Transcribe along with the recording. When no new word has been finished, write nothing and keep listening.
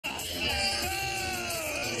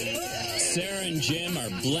Sarah and Jim are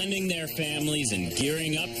blending their families and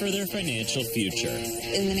gearing up for their financial future.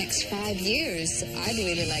 In the next 5 years, I'd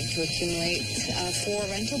really like to accumulate 4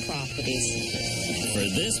 rental properties. For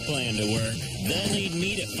this plan to work, they'll need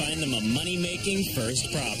me to find them a money-making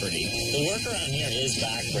first property. The work around here is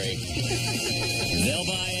backbreaking. They'll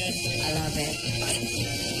buy it. I love it.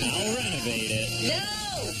 I'll renovate it. No!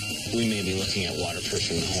 We may be looking at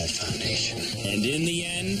waterproofing the whole foundation. And in the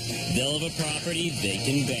end, they'll have a property they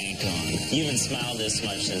can bank on. You haven't smiled this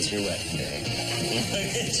much since your wedding day.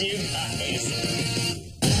 Look at you guys.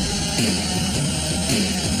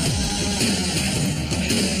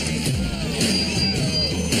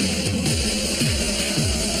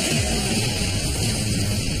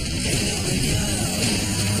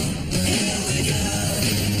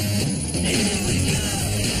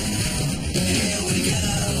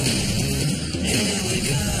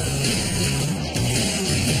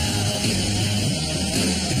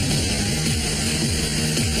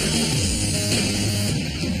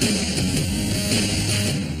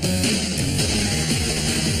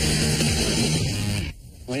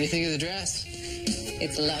 What do you think of the dress?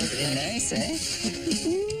 It's lovely. Nice, eh? I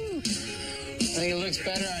think it looks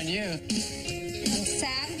better on you. On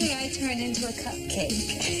Saturday, I turned into a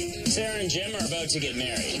cupcake. Sarah and Jim are about to get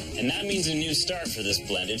married, and that means a new start for this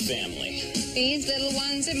blended family. These little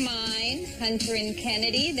ones are mine, Hunter and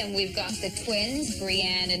Kennedy. Then we've got the twins,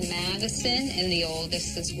 Brianne and Madison, and the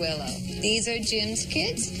oldest is Willow. These are Jim's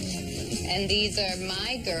kids, and these are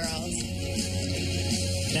my girls.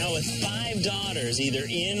 Now, with 5 daughters either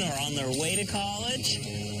in or on their way to college,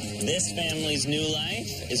 this family's new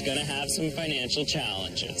life is going to have some financial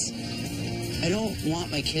challenges. I don't want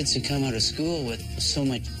my kids to come out of school with so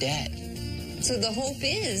much debt. So the hope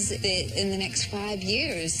is that in the next 5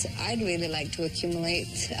 years, I'd really like to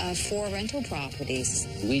accumulate 4 rental properties.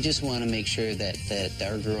 We just want to make sure that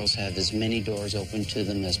our girls have as many doors open to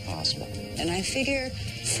them as possible. And I figure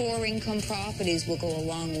 4 income properties will go a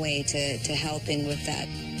long way to helping with that.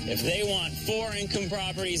 If they want 4 income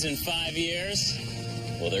properties in 5 years,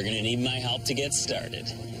 well, they're going to need my help to get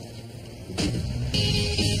started.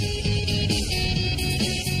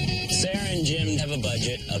 Sarah and Jim have a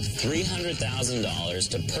budget of $300,000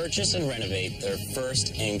 to purchase and renovate their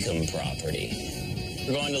first income property.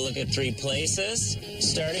 We're going to look at 3 places,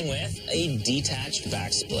 starting with a detached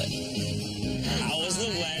back split. How was the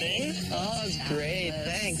wedding? Oh, it's great.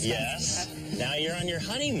 Thanks. Yes. Now you're on your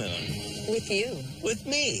honeymoon. With you. With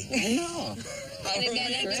me. I know. Gonna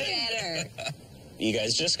get it together. You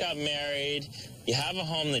guys just got married. You have a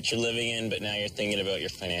home that you're living in, but now you're thinking about your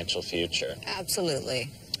financial future.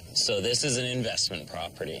 Absolutely. So this is an investment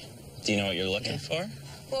property. Do you know what you're looking for?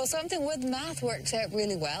 Well, something with math works out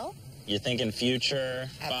really well. You're thinking future,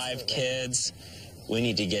 Absolutely. 5 kids. We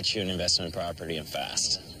need to get you an investment property and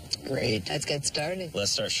fast. Great. Let's get started.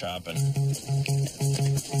 Let's start shopping.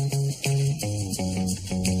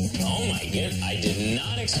 Oh my goodness, I did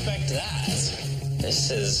not expect that.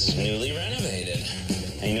 This is newly renovated.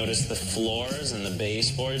 I noticed the floors and the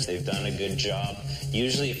baseboards, they've done a good job.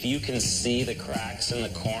 Usually if you can see the cracks in the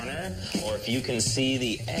corner, or if you can see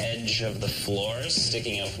the edge of the floors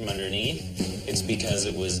sticking out from underneath, it's because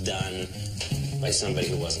it was done by somebody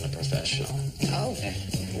who wasn't a professional. Oh,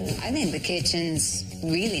 I think the kitchen's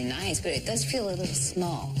really nice, but it does feel a little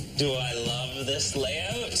small. Do I love this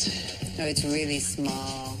layout? No, it's really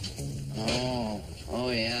small. Oh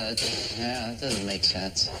yeah, that doesn't make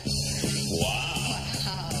sense. Wow.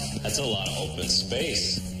 That's a lot of open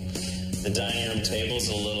space. The dining room table's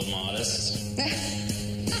a little modest.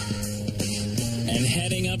 And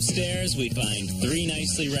heading upstairs, we find 3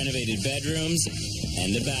 nicely renovated bedrooms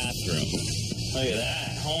and a bathroom. Look at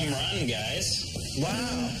that. Home run, guys.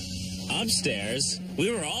 Wow. Upstairs, we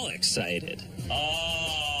were all excited. The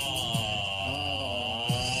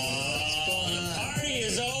party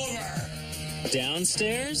is over.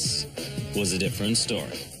 Downstairs was a different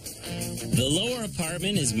story. The lower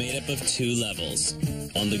apartment is made up of 2 levels.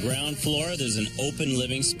 On the ground floor, there's an open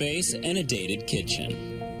living space and a dated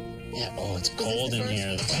kitchen. Yeah. Oh, it's Cold in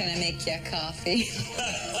here. Can I make you a coffee?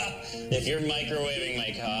 If you're microwaving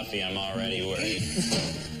my coffee, I'm already worried.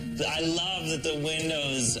 I love that the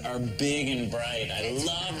windows are big and bright. I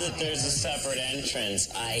love that there's a separate entrance.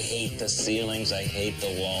 I hate the ceilings. I hate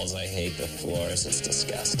the walls. I hate the floors. It's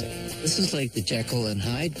disgusting. This is like the Jekyll and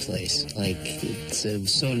Hyde place. Like,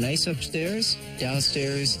 it's so nice upstairs.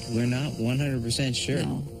 Downstairs, we're not 100% sure.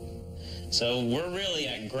 No. So we're really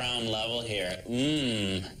at ground level here.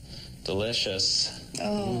 Delicious.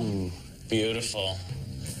 Oh. Beautiful.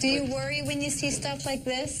 Do you worry when you see stuff like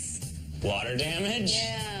this? Water damage?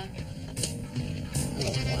 Yeah.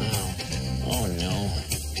 Oh, wow. Oh, no.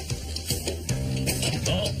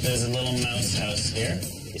 Here,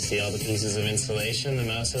 you see all the pieces of insulation the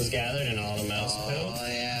mouse has gathered and all the mouse poo? Oh,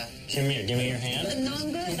 yeah. Come here, give me your hand. No,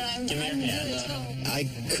 I'm good. Give me your hand. I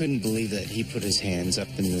couldn't believe that he put his hands up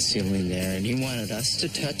in the ceiling there, and he wanted us to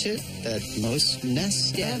touch it. That most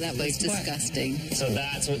nests. Yeah, that was like, disgusting. So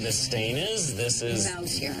that's what this stain is? This is...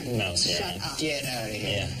 Mouse urine. Mouse urine. Shut up. Get out of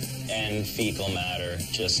here. Yeah. And fecal matter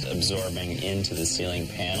just absorbing into the ceiling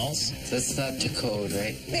panels. That's not to code,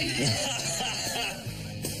 right?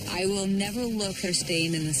 I will never look or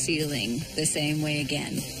stain in the ceiling the same way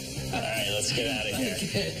again. All right, let's get out of here.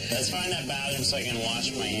 Let's find that bathroom so I can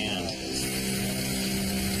wash my hand.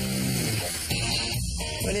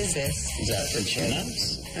 What is this? Is that for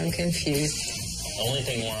chin-ups? I'm confused. The only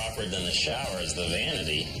thing more awkward than the shower is the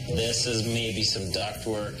vanity. This is maybe some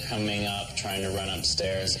ductwork coming up, trying to run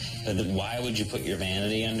upstairs. But why would you put your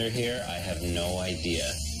vanity under here? I have no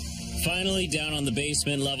idea. Finally, down on the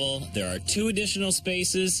basement level, there are 2 additional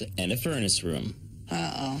spaces and a furnace room.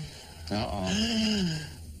 Uh-oh. Uh-oh.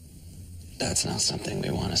 That's not something we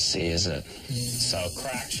want to see, is it? So,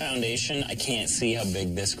 cracked foundation. I can't see how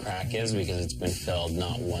big this crack is because it's been filled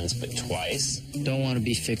not once but twice. Don't want to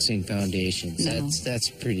be fixing foundations. No. That's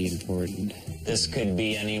pretty important. This could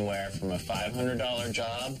be anywhere from a $500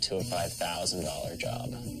 job to a $5,000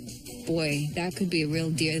 job. Boy, that could be a real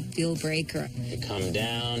deal breaker. You come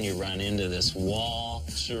down, you run into this wall.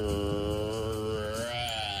 So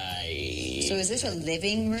is this a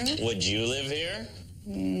living room? Would you live here?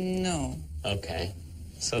 No. Okay.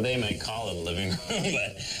 So they might call it a living room,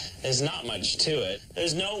 but there's not much to it.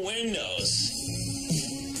 There's no windows.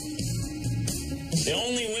 The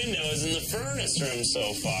only window is in the furnace room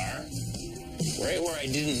so far. Right where I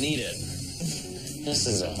didn't need it. This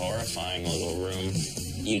is a horrifying little room.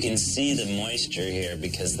 You can see the moisture here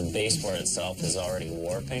because the baseboard itself is already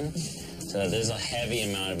warping. So there's a heavy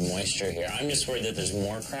amount of moisture here. I'm just worried that there's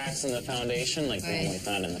more cracks in the foundation like the one we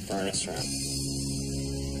found in the furnace room.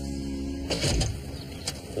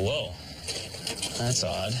 Whoa, that's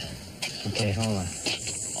odd. Okay, hold on.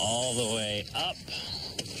 All the way up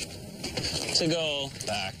to go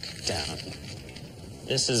back down.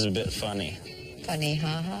 This is a bit funny. Funny,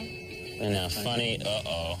 haha. I know, funny,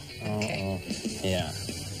 uh-oh. Okay. Yeah.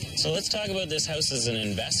 So let's talk about this house as an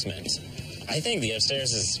investment. I think the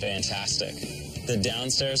upstairs is fantastic. The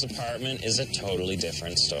downstairs apartment is a totally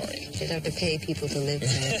different story. You'd have to pay people to live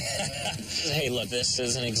there. Hey, look, this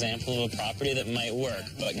is an example of a property that might work,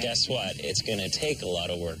 but guess what? It's going to take a lot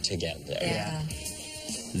of work to get there. Yeah.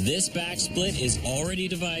 This back split is already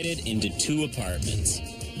divided into 2 apartments.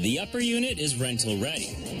 The upper unit is rental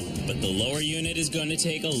ready, but the lower unit is going to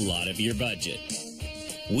take a lot of your budget.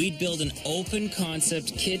 We'd build an open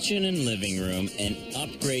concept kitchen and living room and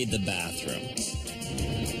upgrade the bathroom.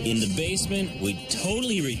 In the basement, we'd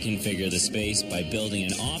totally reconfigure the space by building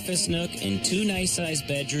an office nook and 2 nice-sized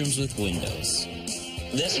bedrooms with windows.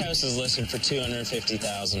 This house is listed for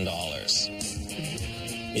 $250,000.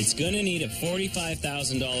 It's going to need a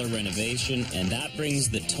 $45,000 renovation, and that brings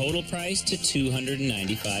the total price to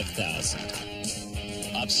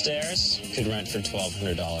 $295,000. Upstairs could rent for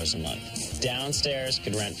 $1,200 a month. Downstairs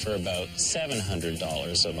could rent for about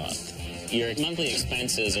 $700 a month. Your monthly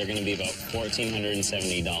expenses are going to be about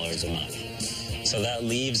 $1,470 a month. So that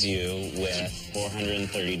leaves you with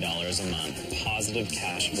 $430 a month positive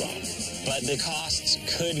cash flow. But the costs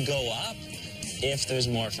could go up if there's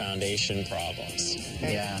more foundation problems.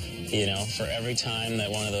 Yeah. You know, for every time that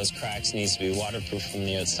one of those cracks needs to be waterproof from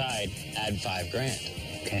the outside, add $5,000.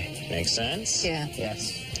 Okay. Make sense? Yeah.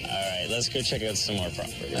 Yes. All right, let's go check out some more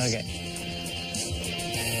properties. Okay.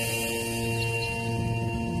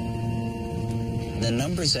 The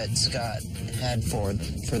numbers that Scott had for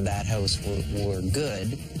that house were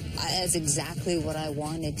good. That's exactly what I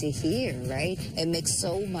wanted to hear, right? It makes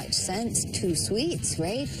so much sense. 2 suites,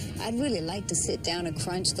 right? I'd really like to sit down and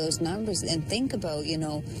crunch those numbers and think about, you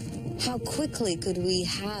know, how quickly could we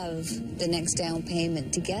have the next down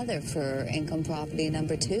payment together for income property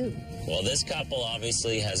number 2? Well, this couple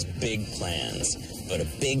obviously has big plans, but a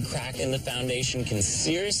big crack in the foundation can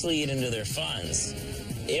seriously eat into their funds.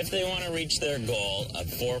 If they want to reach their goal of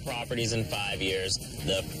 4 properties in 5 years,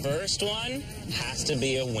 the first one has to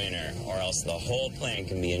be a winner, or else the whole plan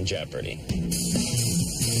can be in jeopardy.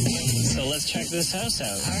 So let's check this house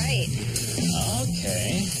out. All right.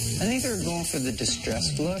 Okay. I think they were going for the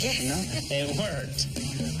distressed look, you know? It worked.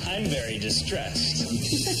 I'm very distressed.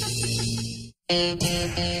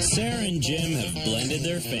 Sarah and Jim have blended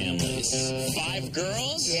their families. 5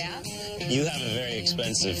 girls? Yeah. You have a very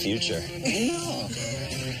expensive future. No.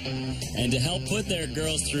 And to help put their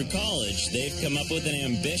girls through college, they've come up with an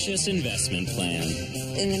ambitious investment plan.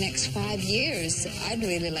 In the next 5 years, I'd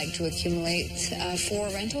really like to accumulate 4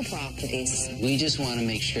 rental properties. We just want to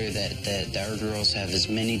make sure that our girls have as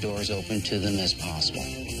many doors open to them as possible.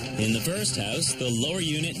 In the first house, the lower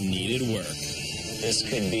unit needed work. This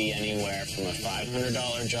could be anywhere from a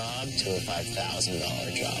 $500 job to a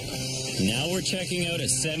 $5,000 job. Now we're checking out a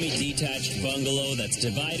semi-detached bungalow that's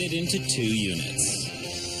divided into 2 units.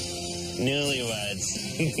 Newlyweds.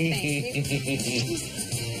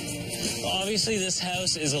 Obviously, this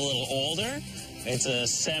house is a little older. It's a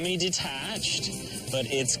semi-detached, but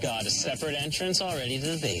it's got a separate entrance already to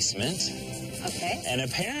the basement. Okay. And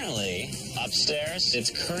apparently, upstairs,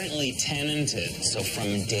 it's currently tenanted. So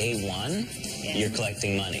from day one, you're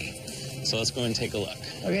collecting money. So let's go and take a look.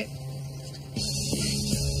 Okay.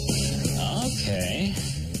 Okay.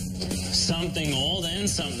 Something old and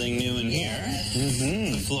something new in here.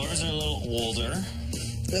 The floors are a little older.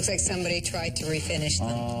 Looks like somebody tried to refinish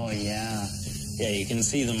them. Oh, yeah. Yeah, you can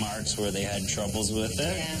see the marks where they had troubles with it.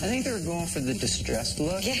 I think they were going for the distressed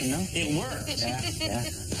look, you know? It worked. Yeah.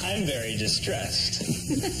 I'm very distressed.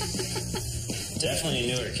 Definitely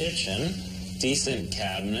a newer kitchen. Decent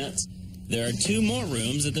cabinets. There are 2 more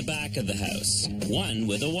rooms at the back of the house, one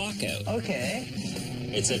with a walkout. Okay.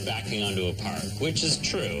 It's at backing onto a park, which is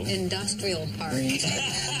true. Industrial park. Industrial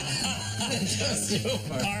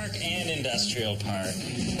park and industrial park.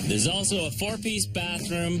 There's also a 4-piece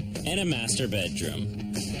bathroom and a master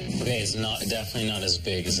bedroom. Okay, it's definitely not as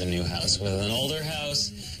big as a new house. With an older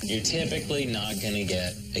house, you're typically not going to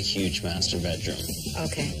get a huge master bedroom.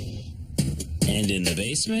 Okay. And in the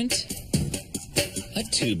basement, a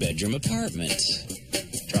 2-bedroom apartment.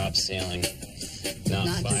 Drop ceiling.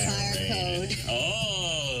 Not the fire rated. code.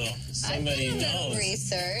 Oh, somebody I've done a little knows.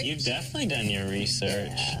 research. You've definitely done your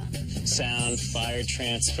research. Yeah. Sound, fire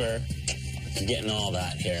transfer, getting all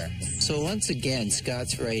that here. So once again,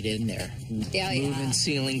 Scott's right in there. Moving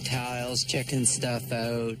ceiling tiles, checking stuff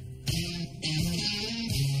out.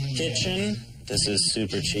 Kitchen, this is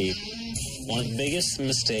super cheap. One of the biggest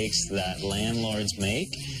mistakes that landlords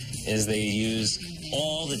make is they use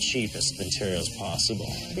all the cheapest materials possible.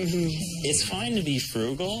 It's fine to be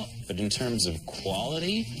frugal, but in terms of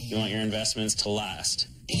quality, you want your investments to last.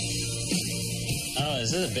 Oh,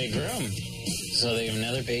 this is a big room. So they have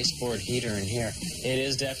another baseboard heater in here. It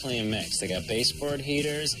is definitely a mix. They got baseboard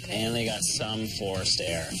heaters and they got some forced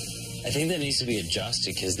air. I think that needs to be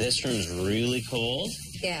adjusted because this room's really cold.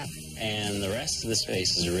 Yeah. And the rest of the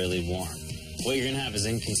space is really warm. What you're going to have is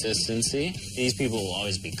inconsistency. These people will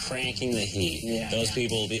always be cranking the heat. Those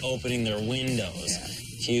people will be opening their windows.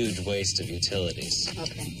 Huge waste of utilities.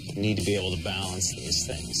 Okay. You need to be able to balance these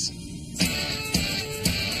things.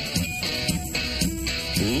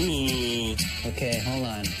 Ooh. Okay, hold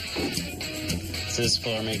on. Does this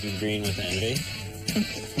floor make you green with envy?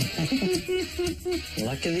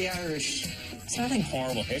 Luck of the Irish. It's nothing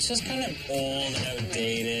horrible here. It's just kind of old,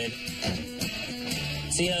 outdated.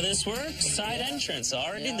 See how this works? Side entrance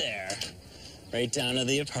already there. Right down to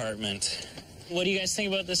the apartment. What do you guys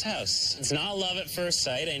think about this house? It's not love at first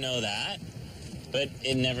sight, I know that. But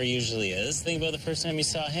it never usually is. Think about the first time you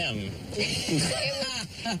saw him.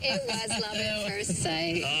 It was love at first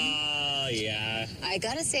sight. Oh, yeah. I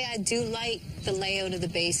gotta say, I do like the layout of the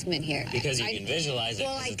basement here. Because you can visualize it.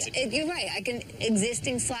 Well, you're right.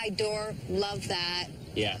 Existing slide door, love that.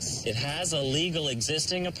 Yes. It has a legal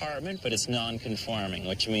existing apartment, but it's non-conforming,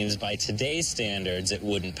 which means by today's standards, it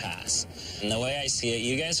wouldn't pass. And the way I see it,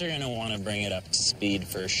 you guys are going to want to bring it up to speed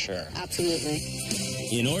for sure. Absolutely.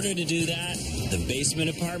 In order to do that, the basement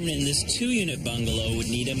apartment in this 2-unit bungalow would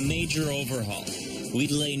need a major overhaul.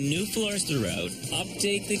 We'd lay new floors throughout,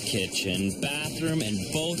 update the kitchen, bathroom, and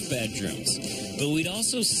both bedrooms. But we'd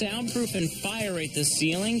also soundproof and fire rate the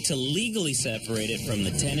ceiling to legally separate it from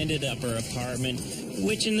the tenanted upper apartment,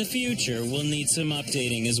 which in the future will need some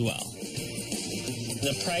updating as well.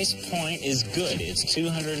 The price point is good. It's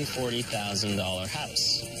 $240,000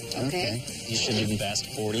 house. Okay. You should invest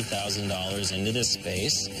 $40,000 into this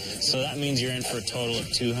space. So that means you're in for a total of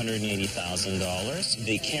 $280,000.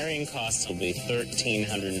 The carrying costs will be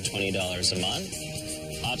 $1,320 a month.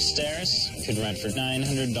 Upstairs could rent for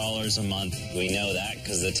 $900 a month. We know that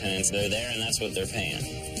because the tenants, they're there and that's what they're paying.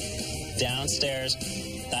 Downstairs,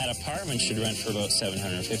 that apartment should rent for about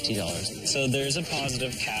 $750. So there's a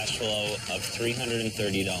positive cash flow of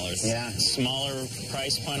 $330. Yeah. Smaller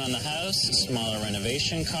price point on the house, smaller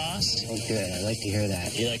renovation cost. Oh, good. I like to hear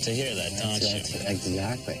that. You like to hear that, don't you?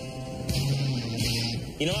 Exactly.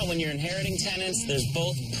 You know what? When you're inheriting tenants, there's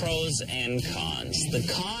both pros and cons. The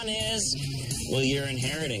con is Well, you're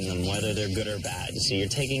inheriting them, whether they're good or bad. So you're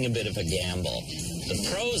taking a bit of a gamble. The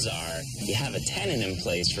pros are you have a tenant in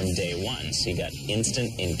place from day one, so you got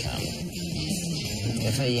instant income.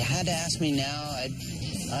 If you had to ask me now,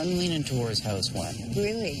 I'm leaning towards house one.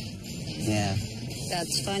 Really? Yeah.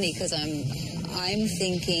 That's funny because I'm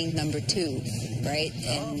thinking number 2, right?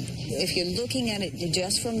 And if you're looking at it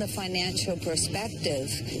just from the financial perspective,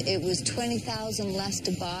 it was $20,000 less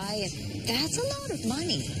to buy, and that's a lot of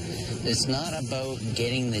money. It's not about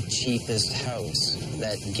getting the cheapest house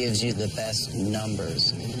that gives you the best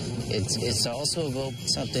numbers. It's also about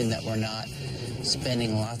something that we're not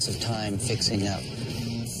spending lots of time fixing up.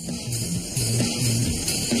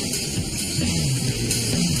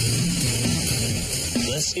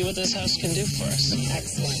 Let's see what this house can do for us.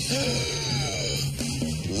 Excellent.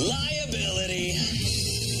 Liability.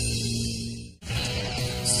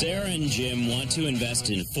 Sarah and Jim want to invest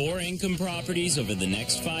in 4 income properties over the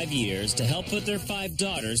next 5 years to help put their 5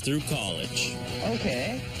 daughters through college.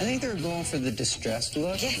 Okay. I think they're going for the distressed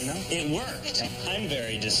look, you know? It worked. I'm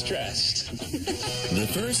very distressed. The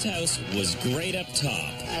first house was great up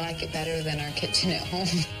top, I like it better than our kitchen at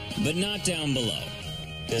home. but not down below.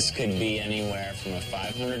 This could be anywhere from a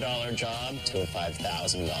 $500 job to a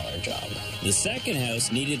 $5,000 job. The second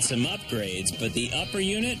house needed some upgrades, but the upper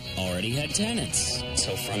unit already had tenants.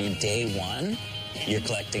 So from day one, you're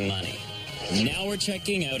collecting money. Now we're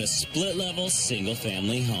checking out a split-level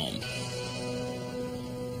single-family home.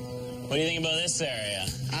 What do you think about this area?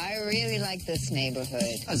 I really like this neighborhood.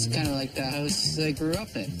 It's kind of like the house I grew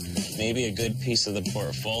up in. Maybe a good piece of the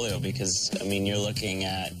portfolio because, I mean, you're looking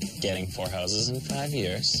at getting 4 houses in 5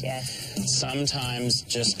 years. Yes. Sometimes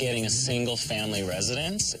just getting a single family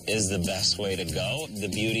residence is the best way to go. The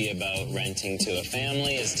beauty about renting to a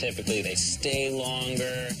family is typically they stay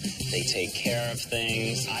longer, they take care of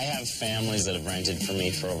things. I have families that have rented for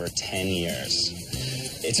me for over 10 years.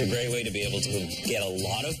 It's a great way to be able to get a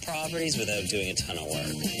lot of properties without doing a ton of work.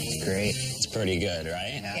 Great. It's pretty good,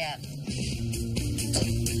 right? Yeah.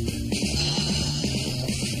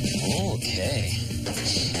 Okay.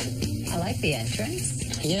 I like the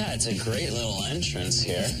entrance. Yeah, it's a great little entrance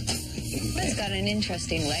here. It's got an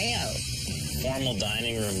interesting layout. Formal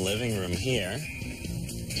dining room, living room here.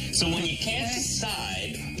 So when you can't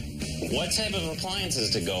decide what type of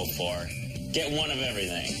appliances to go for, get one of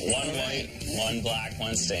everything. One white, one black,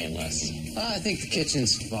 one stainless. I think the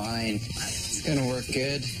kitchen's fine. It's going to work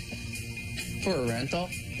good. For a rental?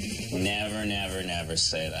 Never, never, never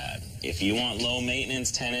say that. If you want low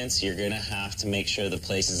maintenance tenants, you're going to have to make sure the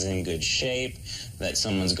place is in good shape, that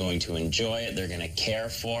someone's going to enjoy it, they're going to care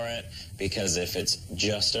for it, because if it's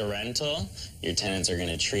just a rental, your tenants are going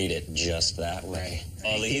to treat it just that way.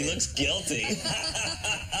 Oh, he looks guilty.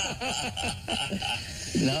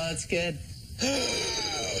 No, it's good.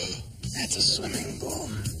 That's a swimming pool.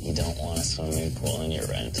 You don't want a swimming pool in your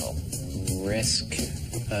rental. Risk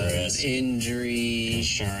of injury,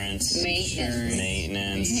 Insurance.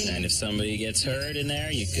 Maintenance. And if somebody gets hurt in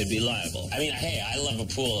there, you could be liable. I mean, hey, I love a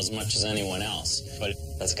pool as much as anyone else, but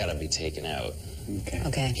that's got to be taken out. Okay.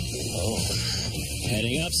 Okay. Oh.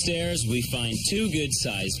 Heading upstairs, we find 2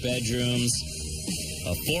 good-sized bedrooms,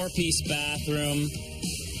 a 4-piece bathroom,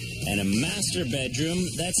 and a master bedroom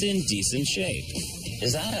that's in decent shape.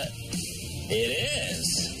 Is that a... It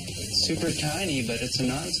is. Super tiny, but it's an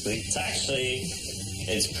ensuite.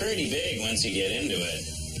 It's pretty big once you get into it.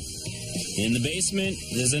 In the basement,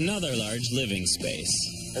 there's another large living space.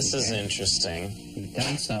 This is interesting. You've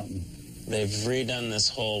done something. They've redone this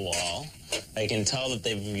whole wall. I can tell that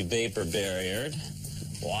they've vapor barriered.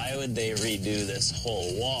 Why would they redo this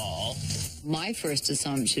whole wall? My first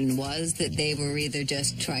assumption was that they were either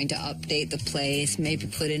just trying to update the place, maybe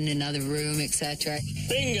put in another room, etc.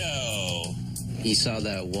 Bingo! You saw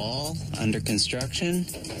that wall under construction,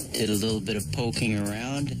 did a little bit of poking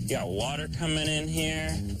around. You got water coming in here.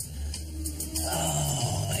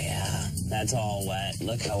 Oh, yeah. That's all wet.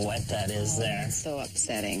 Look how wet that is there. So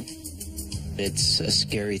upsetting. It's a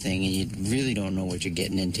scary thing, and you really don't know what you're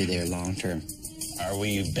getting into there long term. Are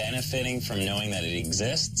we benefiting from knowing that it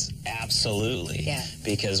exists? Absolutely. Yeah.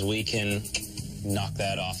 Because we can knock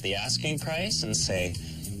that off the asking price and say,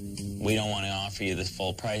 we don't want to offer you the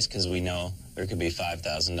full price because we know there could be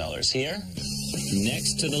 $5,000 here.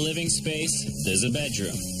 Next to the living space, there's a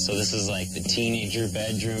bedroom. So this is like the teenager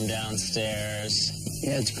bedroom downstairs.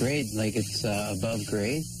 Yeah, it's great. Like, it's above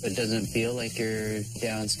grade, but doesn't feel like you're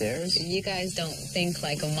downstairs. You guys don't think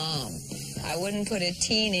like a mom. I wouldn't put a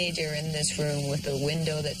teenager in this room with a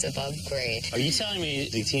window that's above grade. Are you telling me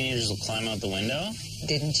the teenagers will climb out the window?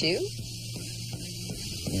 Didn't you?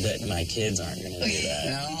 That my kids aren't going to do that.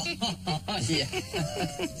 No. Yeah.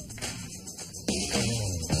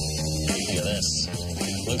 Look at this.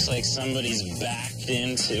 Looks like somebody's backed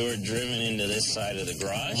into or driven into this side of the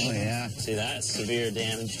garage. Oh, yeah. See that? Severe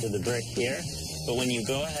damage to the brick here. But when you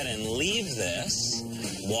go ahead and leave this,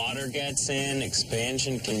 water gets in,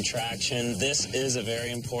 expansion, contraction. This is a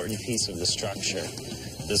very important piece of the structure.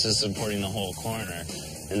 This is supporting the whole corner.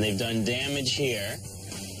 And they've done damage here,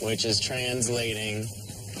 which is translating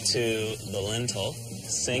to the lintel,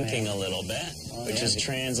 sinking a little bit, which is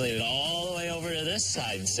translated all the way over to this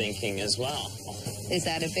side, sinking as well. Is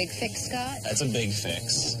that a big fix, Scott? That's a big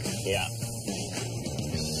fix, yeah.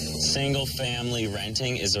 Single-family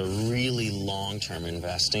renting is a really long-term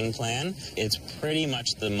investing plan. It's pretty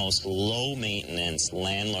much the most low-maintenance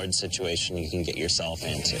landlord situation you can get yourself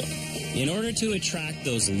into. In order to attract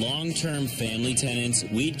those long-term family tenants,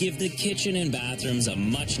 we'd give the kitchen and bathrooms a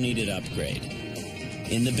much-needed upgrade.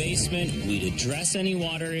 In the basement, we'd address any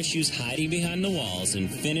water issues hiding behind the walls and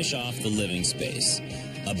finish off the living space.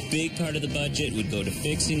 A big part of the budget would go to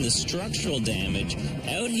fixing the structural damage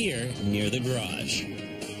out here near the garage.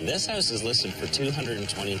 This house is listed for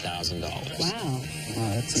 $220,000. Wow. Wow,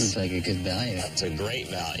 that seems like a good value. It's a great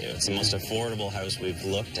value. It's the most affordable house we've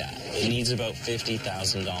looked at. It needs about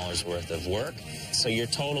 $50,000 worth of work. So your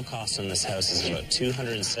total cost on this house is about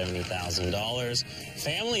 $270,000.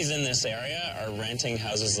 Families in this area are renting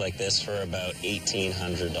houses like this for about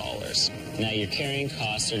 $1,800. Now your carrying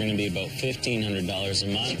costs are going to be about $1,500 a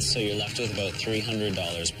month, so you're left with about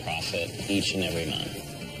 $300 profit each and every month.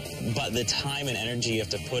 But the time and energy you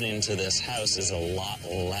have to put into this house is a lot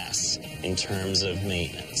less in terms of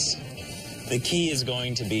maintenance. The key is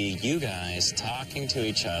going to be you guys talking to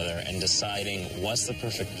each other and deciding what's the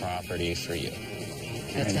perfect property for you.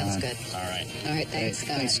 That sounds good. All right. All right, thanks,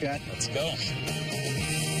 Scott. Thanks, Scott. Let's go.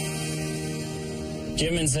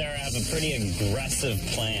 Jim and Sarah have a pretty aggressive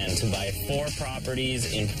plan to buy 4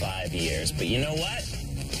 properties in 5 years. But you know what?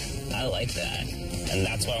 I like that. And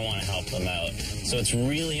that's why I want to help them out. So it's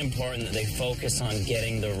really important that they focus on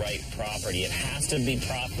getting the right property. It has to be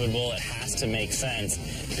profitable. It has to make sense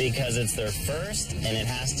because it's their first and it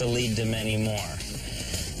has to lead to many more.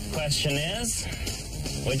 Question is,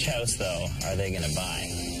 which house, though, are they going to buy?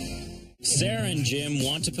 Sarah and Jim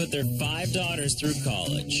want to put their 5 daughters through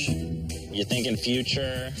college. You're thinking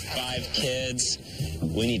future, 5 kids.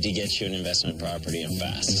 We need to get you an investment property and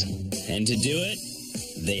fast. And to do it,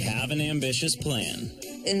 they have an ambitious plan.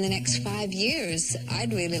 In the next 5 years,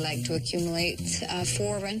 I'd really like to accumulate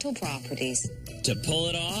 4 rental properties. To pull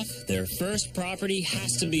it off, their first property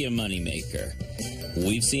has to be a moneymaker.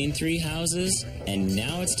 We've seen 3 houses, and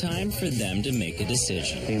now it's time for them to make a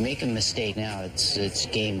decision. If you make a mistake now, it's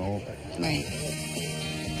game over. Right.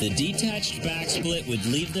 The detached back split would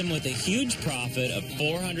leave them with a huge profit of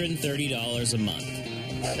 $430 a month.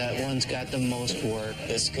 That one's got the most work.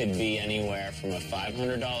 This could be anywhere from a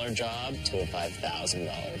 $500 job to a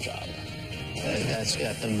 $5,000 job. That's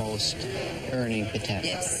got the most earning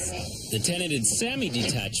potential. Yes. The tenanted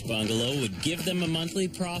semi-detached bungalow would give them a monthly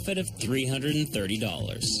profit of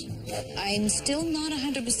 $330. I'm still not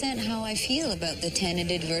 100% how I feel about the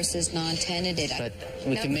tenanted versus non-tenanted. But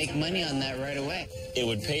we can make money on that right away. It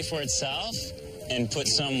would pay for itself and put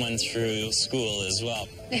someone through school as well.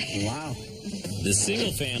 Wow. The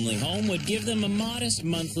single-family home would give them a modest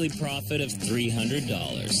monthly profit of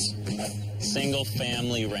 $300.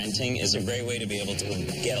 Single-family renting is a great way to be able to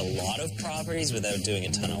get a lot of properties without doing a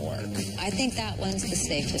ton of work. I think that one's the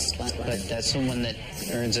safest one. But that's the one that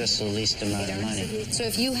earns us the least amount of money. So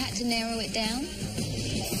if you had to narrow it down?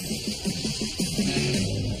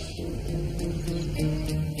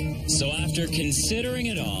 So after considering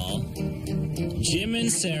it all, Jim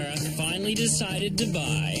and Sarah finally decided to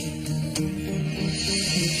buy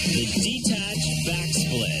the detached back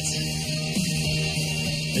split.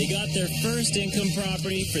 They got their first income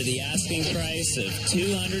property for the asking price of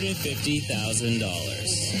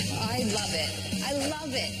 $250,000. I love it. I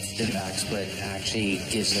love it. The back split actually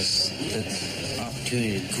gives us the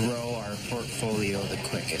opportunity to grow our portfolio the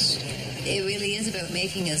quickest. It really is about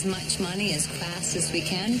making as much money as fast as we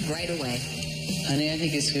can right away. Honey, I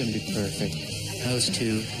think it's going to be perfect. House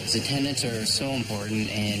 2, the tenants are so important,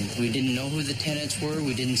 and we didn't know who the tenants were.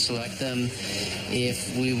 We didn't select them.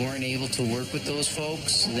 If we weren't able to work with those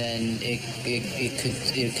folks, then it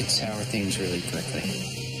could sour things really quickly.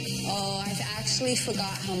 Oh, I've actually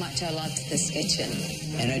forgot how much I loved this kitchen.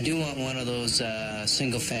 And I do want one of those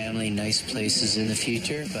single-family nice places in the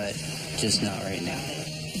future, but just not right now.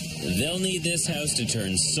 They'll need this house to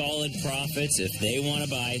turn solid profits if they want to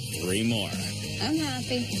buy 3 more. I'm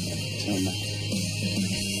happy.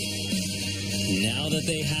 Now that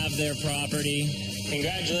they have their property,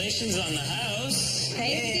 Congratulations on the house.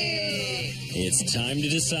 Thank you. It's time to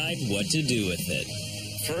decide what to do with it.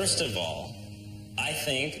 First of all, I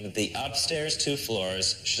think that the upstairs 2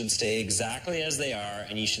 floors should stay exactly as they are,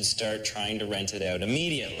 and you should start trying to rent it out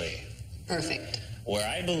immediately. Perfect. Where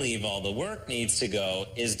I believe all the work needs to go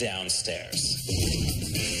is downstairs.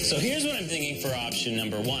 So here's what I'm thinking for option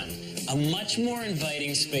number 1. A much more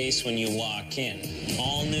inviting space when you walk in.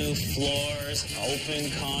 All new floors, open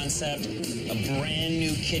concept, a brand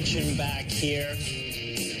new kitchen back here.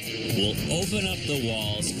 We'll open up the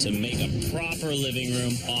walls to make a proper living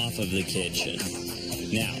room off of the kitchen.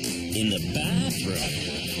 Now, in the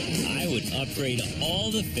bathroom, I would upgrade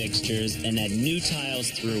all the fixtures and add new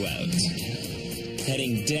tiles throughout.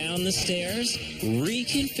 Heading down the stairs,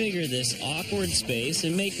 reconfigure this awkward space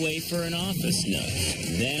and make way for an office nook.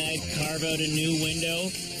 Then I'd carve out a new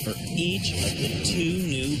window for each of the 2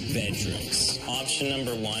 new bedrooms. Option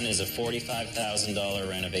number 1 is a $45,000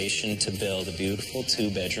 renovation to build a beautiful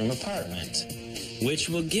 2-bedroom apartment, which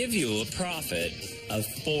will give you a profit of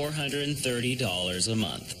 $430 a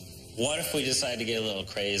month. What if we decide to get a little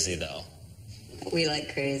crazy, though? We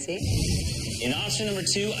like crazy. In option number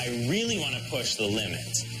 2, I really want to push the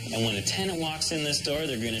limit. And when a tenant walks in this door,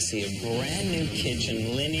 they're going to see a brand new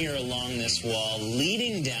kitchen linear along this wall,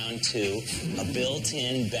 leading down to a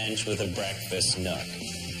built-in bench with a breakfast nook.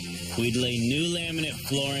 We'd lay new laminate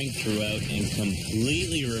flooring throughout and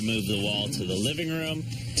completely remove the wall to the living room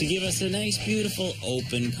to give us a nice, beautiful,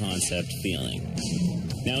 open concept feeling.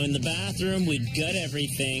 Now in the bathroom, we'd gut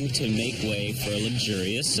everything to make way for a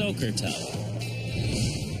luxurious soaker tub.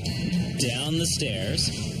 Down the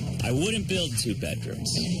stairs, I wouldn't build 2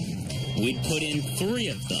 bedrooms. We'd put in 3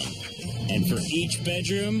 of them. And for each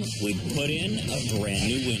bedroom, we'd put in a brand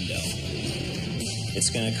new window.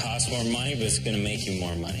 It's going to cost more money, but it's going to make you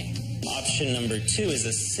more money. Option number 2 is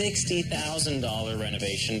a $60,000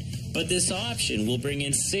 renovation, but this option will bring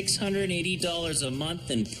in $680 a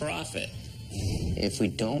month in profit. If we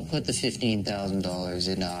don't put the $15,000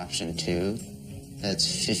 in option 2, that's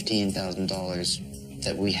 $15,000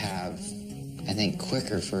 that we have, I think,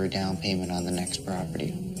 quicker for a down payment on the next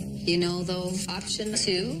property. You know, though, option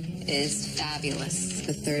 2 is fabulous.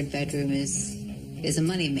 The 3rd bedroom is a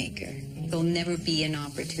moneymaker. There'll never be an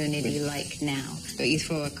opportunity like now. But you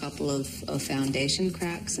throw a couple of foundation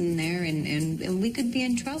cracks in there and we could be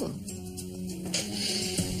in trouble.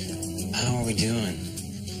 How are we doing?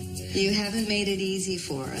 You haven't made it easy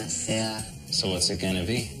for us. Yeah. So what's it going to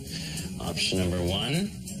be? Option number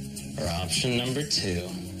 1 or option number 2?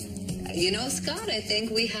 You know, Scott, I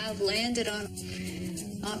think we have landed on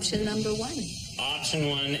option number 1. Option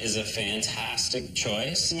 1 is a fantastic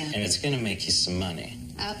choice, Yeah. and it's going to make you some money.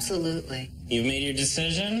 Absolutely. You've made your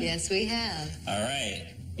decision? Yes, we have. All right.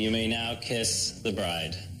 You may now kiss the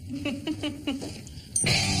bride.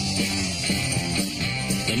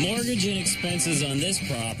 The mortgage and expenses on this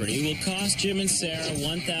property will cost Jim and Sarah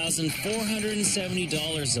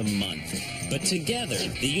 $1,470 a month. But together,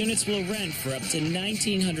 the units will rent for up to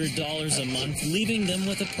 $1,900 a month, leaving them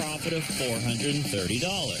with a profit of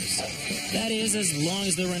 $430. That is, as long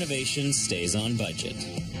as the renovation stays on budget.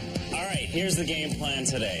 All right, here's the game plan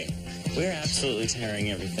today. We're absolutely tearing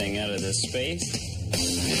everything out of this space.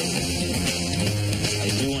 I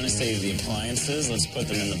do want to save the appliances. Let's put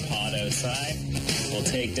them in the pod outside. We'll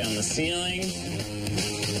take down the ceiling.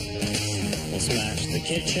 We'll smash the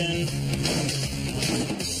kitchen.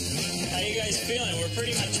 How you guys feeling? We're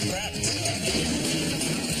pretty much prepped.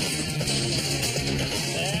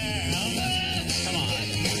 There. Come on.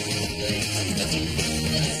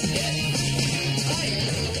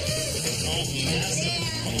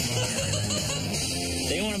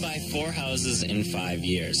 They want to buy 4 houses in 5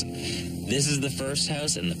 years. This is the first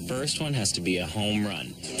house, and the first one has to be a home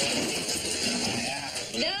run.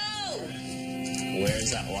 No!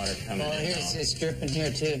 Where's that water coming in? It's dripping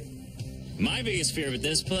here, too. My biggest fear with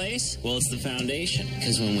this place, well, it's the foundation.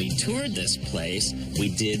 Because when we toured this place, we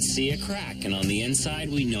did see a crack, and on the inside,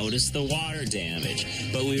 we noticed the water damage.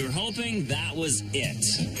 But we were hoping that was it.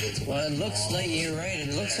 Well, it looks like you're right.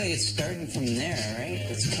 It looks like it's starting from there, right?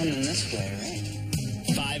 It's coming this way, right?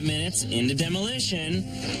 5 minutes into demolition,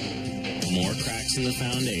 more cracks in the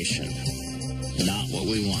foundation. Not what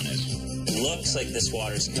we wanted. Looks like this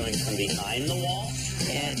water's coming from behind the wall.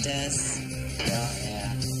 Yeah, it does. Yeah.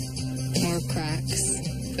 More cracks.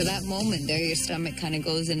 For that moment there, your stomach kind of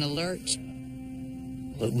goes in a lurch.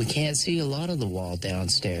 But we can't see a lot of the wall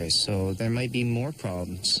downstairs, so there might be more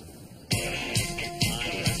problems. All right,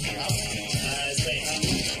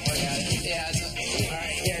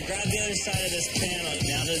 here, grab the other side of this panel.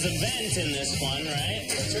 Now, there's a vent in this one, right?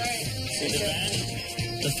 That's right. See the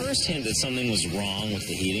vent? The first hint that something was wrong with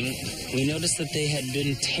the heating, we noticed that they had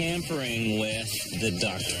been tampering with the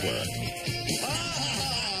ductwork.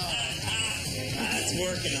 That's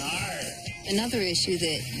working hard. Another issue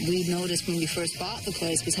that we noticed when we first bought the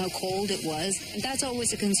place was how cold it was. And that's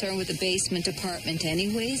always a concern with the basement apartment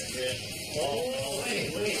anyways.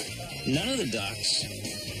 None of the ducts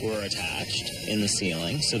were attached in the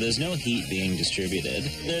ceiling, so there's no heat being distributed.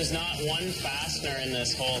 There's not one fastener in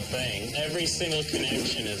this whole thing. Every single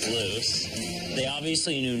connection is loose. They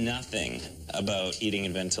obviously knew nothing about heating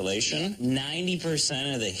and ventilation.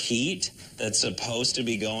 90% of the heat that's supposed to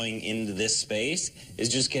be going into this space is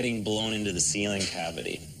just getting blown into the ceiling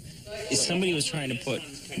cavity. If somebody was trying to put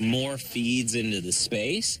more feeds into the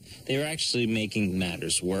space, they were actually making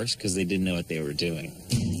matters worse because they didn't know what they were doing.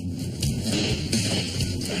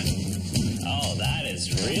 Oh, that is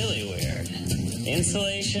really weird.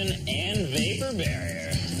 Insulation and vapor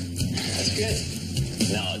barrier. That's good.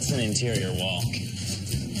 No, it's an interior wall.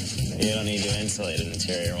 You don't need to insulate an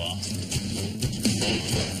interior wall.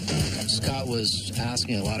 Scott was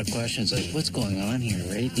asking a lot of questions like, what's going on here,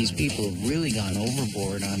 right? These people have really gone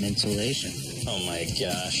overboard on insulation. Oh my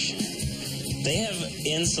gosh. They have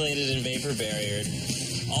insulated and vapor barriered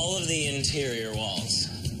all of the interior walls.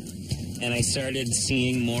 And I started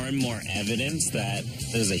seeing more and more evidence that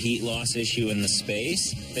there's a heat loss issue in the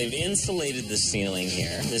space. They've insulated the ceiling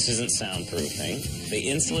here. This isn't soundproofing. They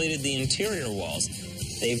insulated the interior walls.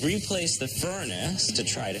 They've replaced the furnace to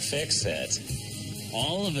try to fix it.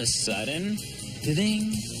 All of a sudden,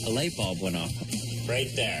 ding, a light bulb went off.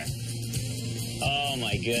 Right there. Oh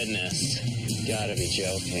my goodness. Gotta be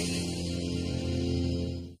joking.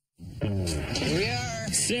 Here we are.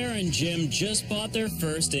 Sarah and Jim just bought their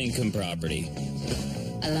first income property.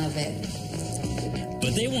 I love it.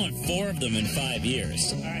 But they want 4 of them in 5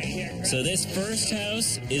 years. All right, here. So this first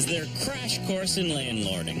house is their crash course in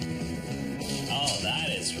landlording. Oh, that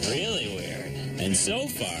is really weird. And so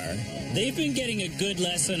far, they've been getting a good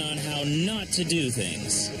lesson on how not to do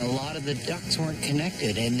things. A lot of the ducts weren't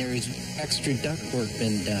connected, and there's extra ductwork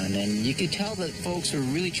been done. And you could tell that folks were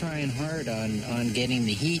really trying hard on getting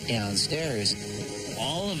the heat downstairs.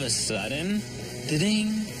 All of a sudden,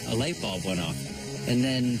 ding, a light bulb went off. And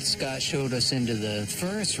then Scott showed us into the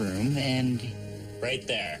furnace room, and Right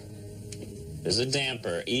there. There's a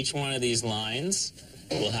damper. Each one of these lines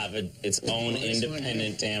will have its own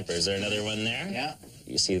independent damper. Is there another one there? yeah,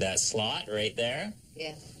 You see that slot right there?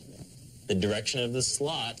 Yeah. The direction of the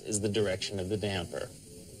slot is the direction of the damper.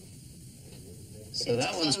 so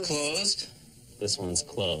that one's closed. This one's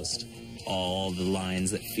closed. All the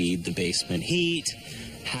lines that feed the basement heat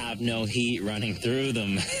have no heat running through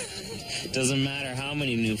them. Doesn't matter how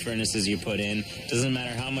many new furnaces you put in, doesn't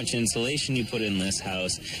matter how much insulation you put in this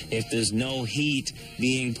house, if there's no heat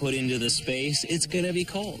being put into the space, it's gonna be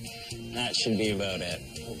cold. That should be about it.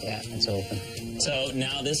 Yeah, it's open. So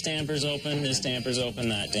now this damper's open, this damper's open,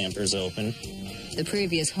 that damper's open. The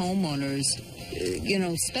previous homeowners,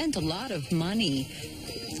 spent a lot of money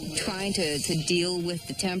trying to deal with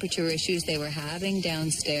the temperature issues they were having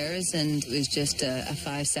downstairs, and it was just a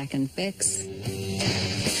 5-second fix.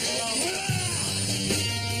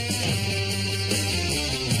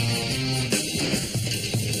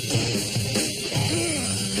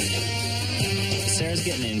 Sarah's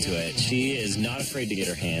getting into it. She is not afraid to get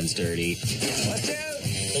her hands dirty, Watch out!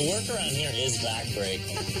 The work around here is back brake.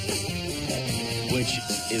 which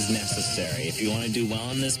is necessary. If you want to do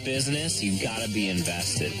well in this business, you've got to be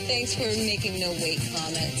invested. Thanks for making no weight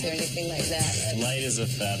comments or anything like that. Light as a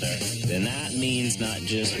feather. Then that means not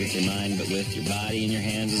just with your mind, but with your body and your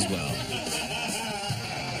hands as well.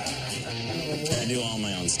 I do all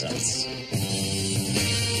my own stunts.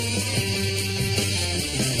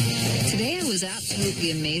 Today I was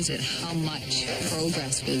absolutely amazed at how much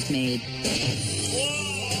progress was made.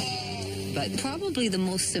 But probably the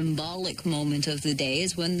most symbolic moment of the day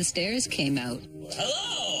is when the stairs came out.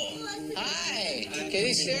 Hello! Hi! Okay,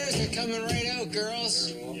 these stairs are coming right out,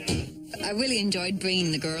 girls. I really enjoyed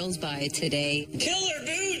bringing the girls by today. Killer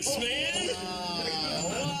boots, man!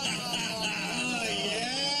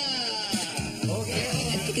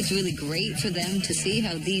 I think it's really great for them to see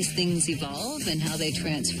how these things evolve and how they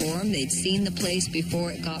transform. They'd seen the place before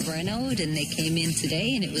it got renovated, and they came in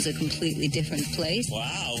today, and it was a completely different place.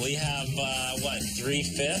 Wow, we have,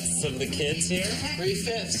 3/5 of the kids here?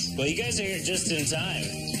 3/5. Well, you guys are here just in time,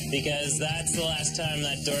 because that's the last time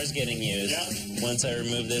that door's getting used. Yep. Once I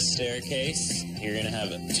remove this staircase, you're going to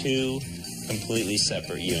have 2 completely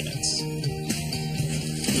separate units.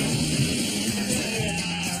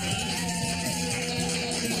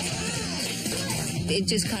 It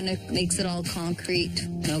just kind of makes it all concrete.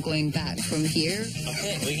 Now going back from here.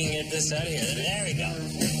 Okay, we can get this out of here. There we go.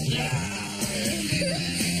 Yeah.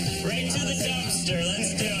 Right to the dumpster.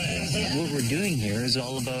 Let's do it. What we're doing here is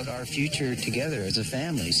all about our future together as a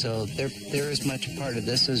family. So they're as much a part of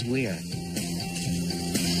this as we are.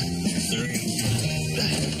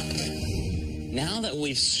 Now that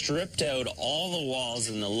we've stripped out all the walls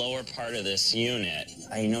in the lower part of this unit,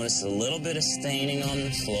 I noticed a little bit of staining on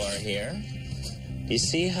the floor here. You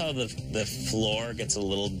see how the floor gets a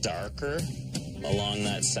little darker along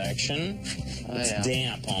that section? It's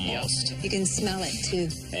damp almost. You can smell it too.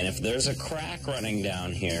 And if there's a crack running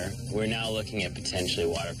down here, we're now looking at potentially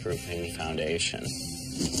waterproofing the foundation.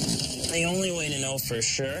 The only way to know for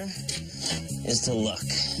sure is to look.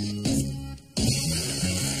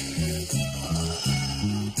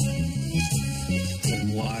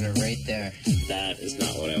 Water right there. That is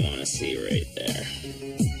not what I want to see right there.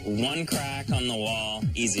 One crack on the wall,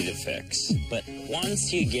 easy to fix. But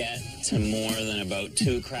once you get to more than about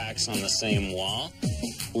 2 cracks on the same wall,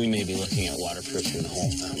 we may be looking at waterproofing the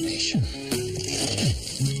whole foundation.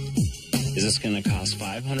 Is this going to cost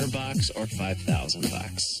 $500 or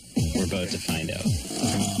 $5,000? We're about to find out.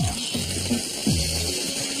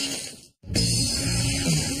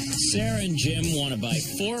 Sarah and Jim want to buy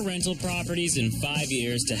 4 rental properties in 5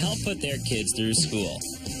 years to help put their kids through school.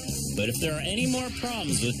 But if there are any more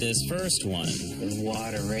problems with this first one, There's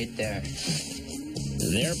water right there.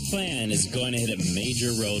 their plan is going to hit a major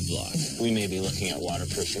roadblock. We may be looking at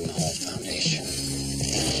waterproofing the whole foundation.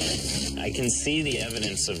 I can see the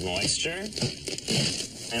evidence of moisture,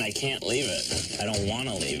 and I can't leave it. I don't want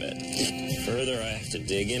to leave it. The further I have to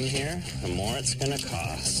dig in here, the more it's going to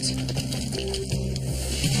cost.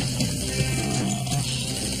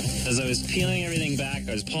 As I was peeling everything back,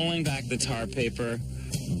 I was pulling back the tar paper.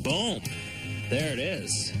 Boom! There it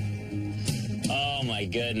is. Oh my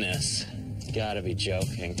goodness. You gotta be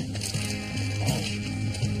joking.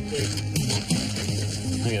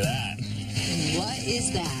 Look at that. What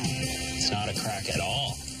is that? It's not a crack at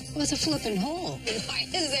all. Well, it's a flipping hole. Why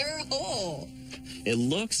is there a hole? It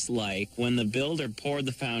looks like when the builder poured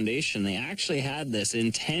the foundation, they actually had this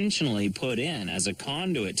intentionally put in as a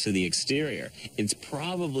conduit to the exterior. It's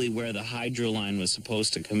probably where the hydro line was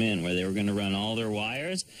supposed to come in, where they were going to run all their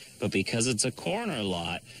wires. But because it's a corner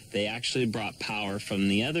lot, they actually brought power from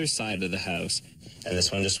the other side of the house. And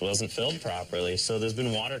this one just wasn't filled properly, so there's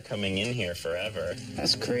been water coming in here forever.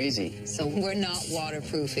 That's crazy. So we're not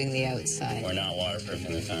waterproofing the outside. We're not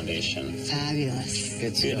waterproofing the foundation. Fabulous.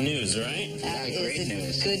 Good news, right? That great is a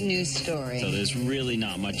news. good news story. So there's really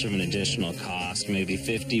not much of an additional cost, maybe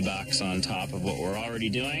 $50 on top of what we're already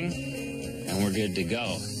doing, and we're good to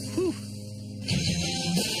go. Whew.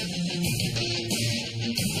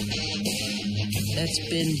 That's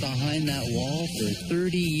been behind that wall for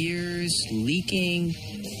 30 years, leaking.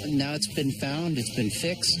 Now it's been found, it's been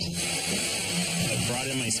fixed. I brought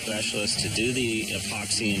in my specialist to do the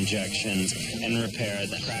epoxy injections and repair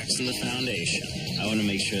the cracks in the foundation. I want to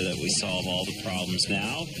make sure that we solve all the problems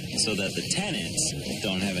now so that the tenants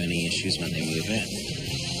don't have any issues when they move in.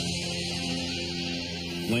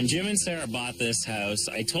 When Jim and Sarah bought this house,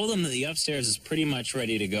 I told them that the upstairs is pretty much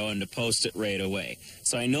ready to go and to post it right away.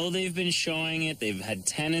 So I know they've been showing it. They've had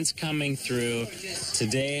tenants coming through.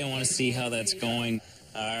 Today, I want to see how that's going.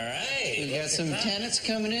 All right. We got some tenants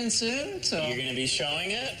coming in soon, so... You're going to be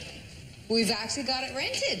showing it? We've actually got it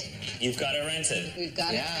rented. You've got it rented? We've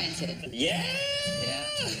got it rented. Yeah! Yeah.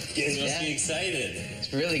 You guys must be excited.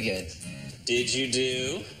 It's really good. Did you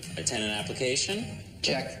do a tenant application?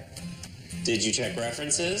 Check. Did you check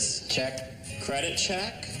references? Check. Credit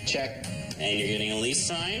check? Check. And you're getting a lease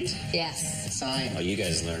signed? Yes. Sign. Oh, you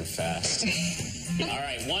guys learn fast. All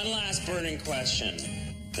right, one last burning question.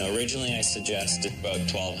 Now, originally I suggested about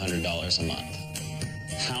 $1,200 a month.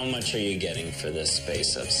 How much are you getting for this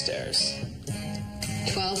space upstairs?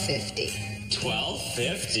 $1,250.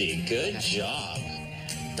 $1,250. Good job.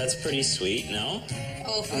 That's pretty sweet, no?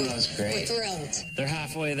 Oh, that's great. We're thrilled. They're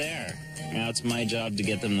halfway there. Now it's my job to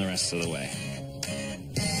get them the rest of the way.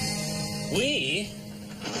 We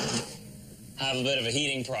have a bit of a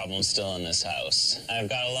heating problem still in this house. I've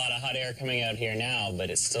got a lot of hot air coming out here now, but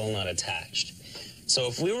it's still not attached. So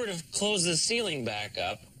if we were to close the ceiling back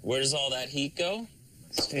up, where does all that heat go?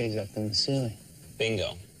 Stays up in the ceiling.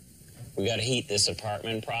 Bingo. We got to heat this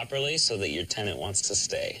apartment properly so that your tenant wants to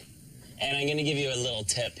stay. And I'm going to give you a little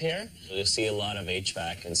tip here. You'll see a lot of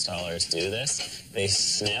HVAC installers do this. They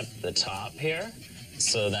snip the top here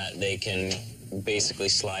so that they can basically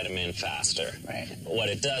slide them in faster. Right. But what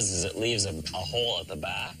it does is it leaves a hole at the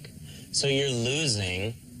back. So you're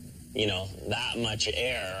losing you know, that much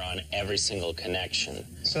air on every single connection.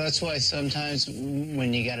 So that's why sometimes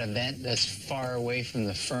when you got a vent that's far away from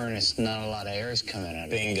the furnace, not a lot of air is coming out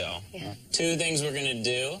of it. Bingo. Yeah. Two things we're going to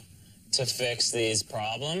do to fix these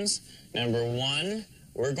problems. Number one,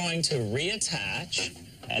 we're going to reattach,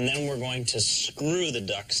 and then we're going to screw the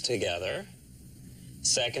ducts together.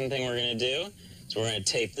 Second thing we're going to do is we're going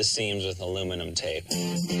to tape the seams with aluminum tape.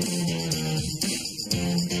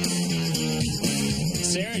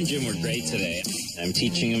 Sarah and Jim were great today. I'm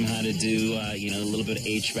teaching them how to do, a little bit of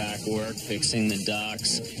HVAC work, fixing the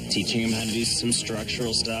ducts, teaching them how to do some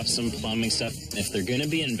structural stuff, some plumbing stuff. If they're going to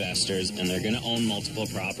be investors and they're going to own multiple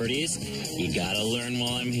properties, you got to learn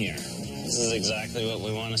while I'm here. This is exactly what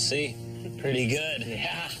we want to see. Pretty good.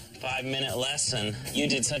 Yeah. 5-minute lesson. You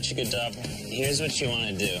did such a good job. Here's what you want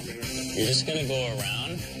to do. You're just going to go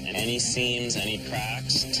around, and any seams, any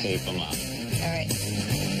cracks, tape them up. All right.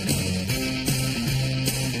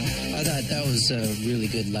 I thought that was a really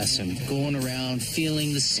good lesson. Going around,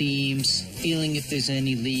 feeling the seams, feeling if there's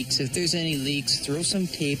any leaks. If there's any leaks, throw some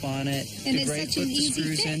tape on it. And Get it's right, such put an the easy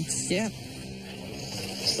screws fix. in. Yeah.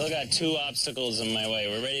 Still got 2 obstacles in my way.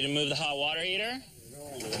 We're ready to move the hot water heater?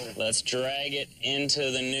 Let's drag it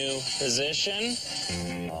into the new position.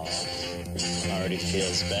 Oh, already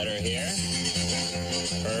feels better here.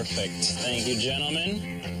 Perfect. Thank you,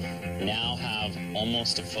 gentlemen. Now have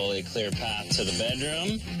almost a fully clear path to the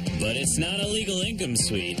bedroom. But it's not a legal income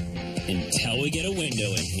suite until we get a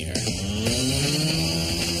window in here.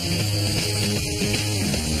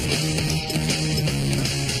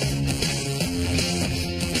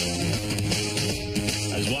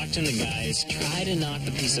 I was watching the guys try to knock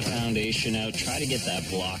the piece of foundation out, try to get that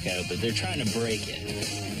block out, but they're trying to break it.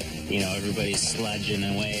 You know, everybody's sludging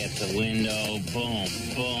away at the window. Boom,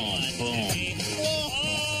 boom, boom.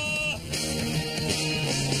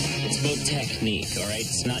 It's about technique, all right?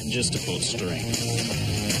 It's not just about strength.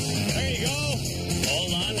 There you go.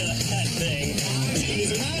 Hold on to that thing.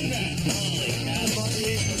 He's an advent. Holy cow.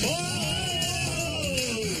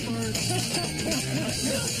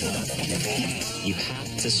 You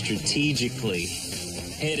have to strategically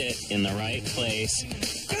hit it in the right place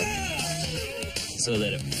so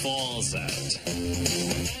that it falls out.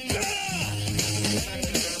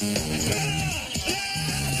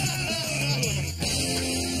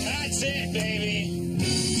 That's it, baby.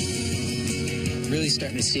 Really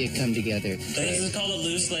starting to see it come together. So this is called a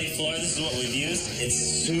loose lay floor. This is what we've used. It's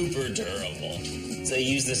super durable. So they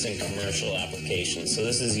use this in commercial applications. So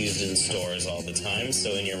this is used in stores all the time.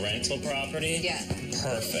 So in your rental property, Yeah.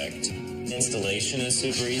 perfect. Installation is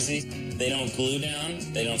super easy. They don't glue down,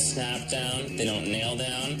 they don't snap down, they don't nail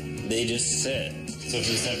down. They just sit. So if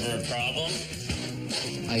there's ever a problem,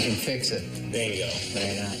 I can fix it. bingo.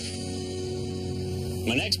 Right on.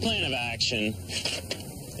 My next plan of action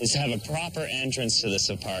is to have a proper entrance to this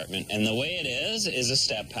apartment. And the way it is a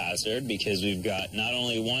step hazard because we've got not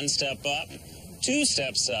only 1 step up, 2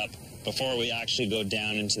 steps up before we actually go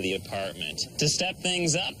down into the apartment. To step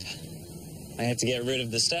things up, I have to get rid of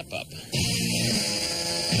the step up.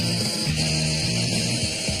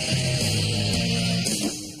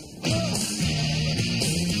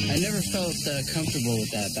 I never felt comfortable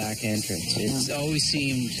with that back entrance. It's always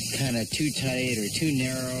seemed kind of too tight or too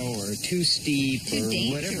narrow or too steep Too or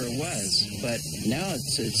whatever it was. But now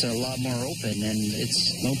it's a lot more open and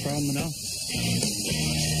it's no problem at all.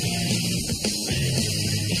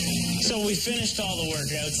 So we finished all the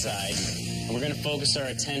work outside, and we're going to focus our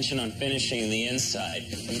attention on finishing the inside.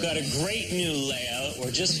 We've got a great new layout.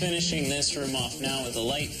 We're just finishing this room off now with a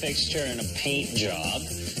light fixture and a paint job.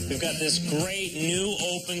 We've got this great new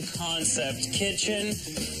open concept kitchen.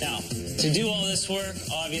 Now, to do all this work,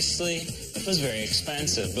 obviously, it was very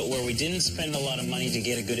expensive, but where we didn't spend a lot of money to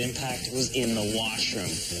get a good impact was in the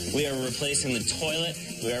washroom. We are replacing the toilet,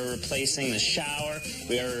 we are replacing the shower,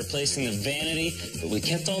 we are replacing the vanity, but we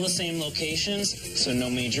kept all the same locations, so no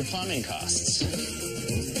major plumbing costs.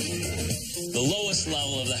 The lowest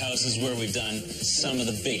level of the house is where we've done some of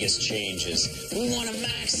the biggest changes. We want to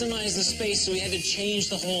maximize the space, so we had to change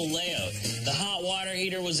the whole layout. The hot water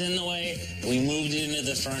heater was in the way. We moved it into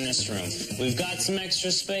the furnace room. We've got some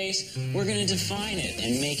extra space. We're going to define it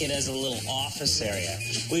and make it as a little office area.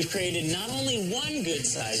 We've created not only 1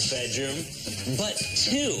 good-sized bedroom, but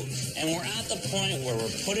 2. And we're at the point where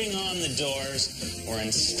we're putting on the doors, we're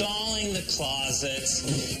installing the closets,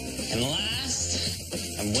 and last,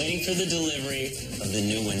 I'm waiting for the delivery of the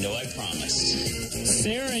new window I promised.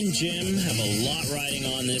 Sarah and Jim have a lot riding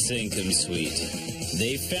on this income suite.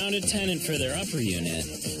 They found a tenant for their upper unit,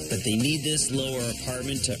 but they need this lower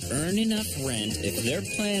apartment to earn enough rent if their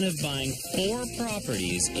plan of buying 4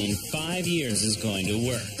 properties in 5 years is going to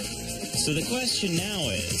work. So the question now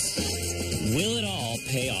is, will it all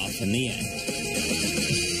pay off in the end?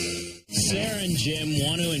 Sarah and Jim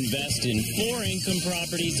want to invest in 4 income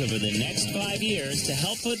properties over the next 5 years to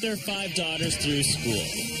help put their 5 daughters through school.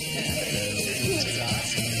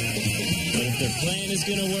 But if their plan is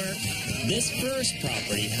going to work, this first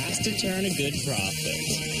property has to turn a good profit.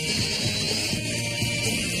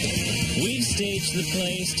 We've staged the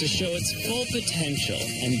place to show its full potential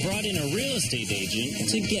and brought in a real estate agent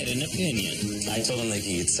to get an opinion. I told them they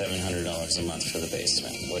could get $700 a month for the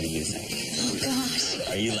basement. What do you think? Oh, gosh.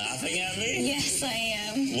 Are you laughing at me? Yes, I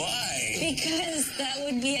am. Why? Because that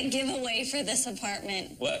would be a giveaway for this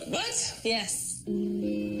apartment. What? Yes.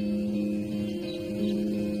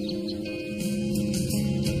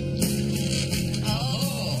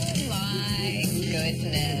 Oh, my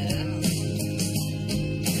goodness.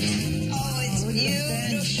 Oh, it's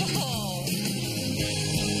beautiful.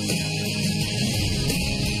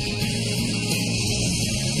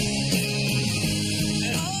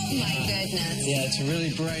 Oh, my goodness. Yeah, it's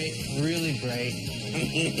really bright, really bright.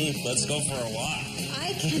 Let's go for a walk.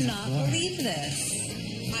 I cannot believe this.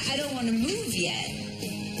 I don't want to move yet.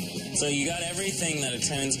 So you got everything that a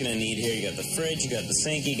tenant's going to need here. You got the fridge, you got the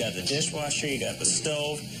sink, you got the dishwasher, you got the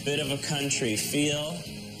stove. Bit of a country feel.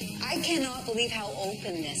 I cannot believe how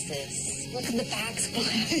open this is. Look at the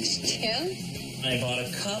backsplash, Jim. I bought a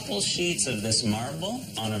couple sheets of this marble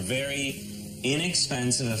on a very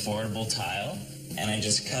inexpensive, affordable tile. And I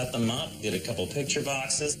just cut them up, did a couple picture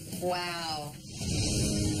boxes. Wow.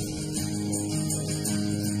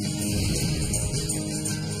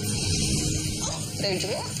 Oh, they're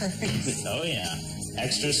drawers. Oh, yeah.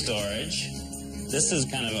 Extra storage. This is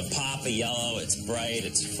kind of a pop of yellow. It's bright.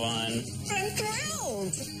 It's fun. I'm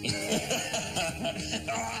thrilled.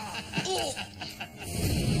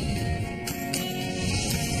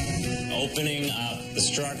 Opening up the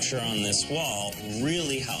structure on this wall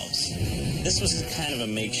really helps. This was kind of a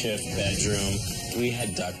makeshift bedroom. We had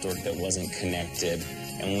ductwork that wasn't connected,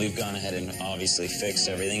 and we've gone ahead and obviously fixed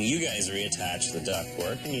everything. You guys reattached the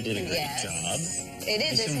ducturt, and you did a great job. It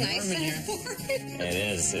is. It's nice and warm. It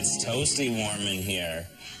is. It's toasty warm in here.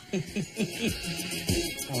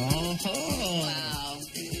 Oh, Wow.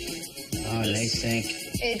 oh, nice sink.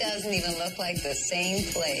 It doesn't even look like the same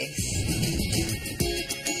place.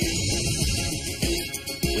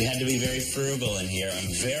 We had to be very frugal in here.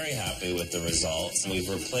 I'm very happy with the results. We've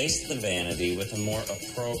replaced the vanity with a more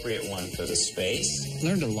appropriate one for the space.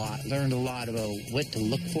 Learned a lot about what to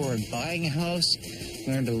look for in buying a house.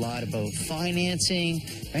 Learned a lot about financing,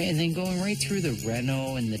 right? And then going right through the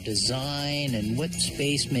reno and the design and what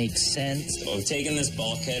space makes sense. We've taken this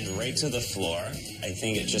bulkhead right to the floor. I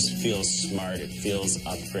think it just feels smart. It feels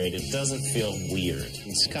upgraded. It doesn't feel weird.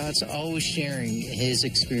 Scott's always sharing his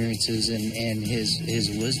experiences and his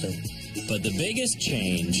wisdom. But the biggest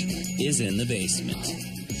change is in the basement.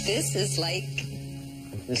 This is like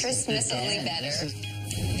This is Christmas, the only den. better.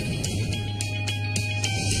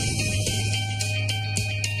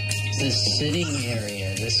 This is the sitting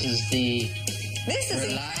area. This is the This is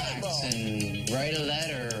relax incredible. and write a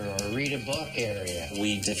letter or read a book area.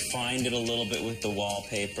 We defined it a little bit with the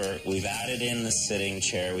wallpaper. We've added in the sitting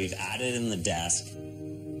chair. We've added in the desk.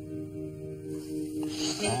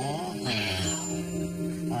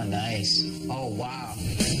 Oh, nice. Oh, wow.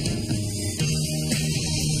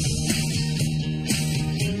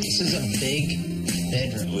 This is a big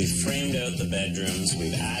bedroom. We've framed out the bedrooms.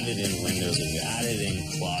 We've added in windows. We've added in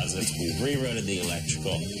closets. We've rerouted the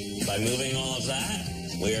electrical. By moving all of that,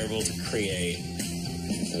 we are able to create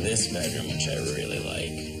this bedroom, which I really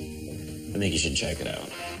like. I think you should check it out.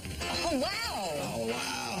 Oh, wow. Oh,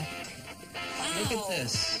 wow. Wow. Look at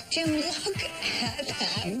this. Jim, look at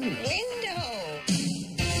that window.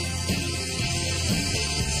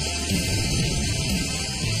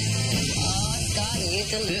 Oh, Scott, you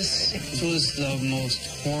delivered. This was the most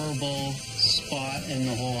horrible spot in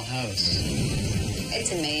the whole house.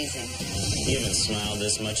 It's amazing. You haven't smiled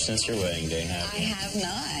this much since your wedding day, have I you? have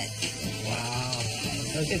not. Wow.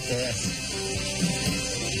 Look at this.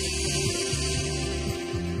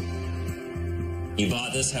 You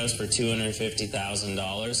bought this house for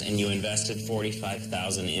 $250,000 and you invested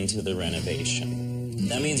 $45,000 into the renovation.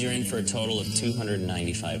 That means you're in for a total of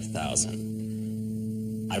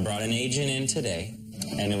 $295,000. I brought an agent in today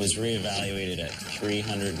and it was reevaluated at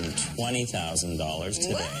 $320,000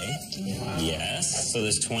 today. Wow. Yes, so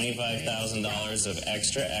there's $25,000 of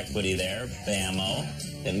extra equity there, bammo.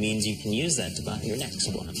 That means you can use that to buy your next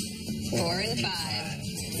one. 4 and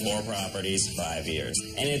 5. 4 properties, 5 years.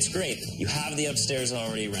 And it's great. You have the upstairs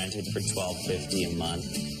already rented for $1,250 a month,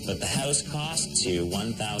 but the house costs you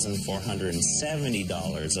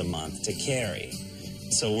 $1,470 a month to carry.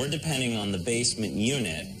 So we're depending on the basement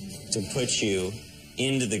unit to put you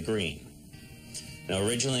into the green. Now,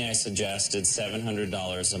 originally I suggested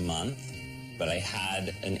 $700 a month, but I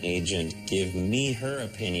had an agent give me her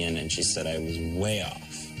opinion, and she said I was way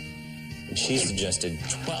off. And she suggested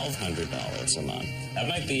 $1,200 a month. That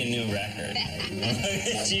might be a new record.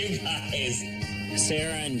 Look at you guys.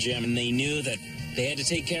 Sarah and Jim, they knew that they had to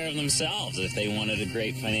take care of themselves if they wanted a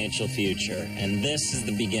great financial future. And this is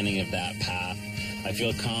the beginning of that path. I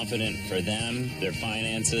feel confident for them, their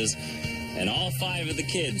finances, and all 5 of the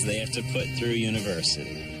kids they have to put through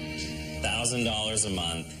university. $1,000 a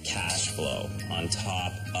month cash flow on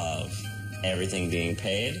top of everything being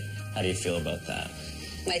paid. How do you feel about that?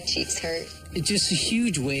 My cheeks hurt. It's just a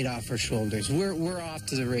huge weight off our shoulders. We're off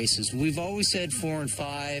to the races. We've always said 4 and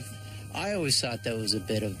 5. I always thought that was a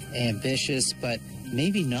bit of ambitious, but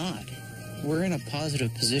maybe not. We're in a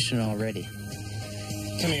positive position already.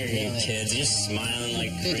 Come here, you kids. You're smiling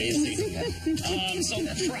like crazy. Oh, I'm so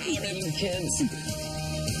proud of you kids.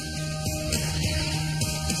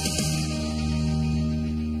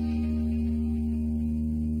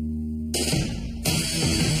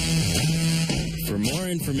 For more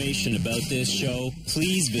information about this show,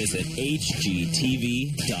 please visit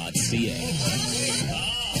hgtv.ca.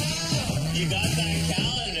 Oh, you got that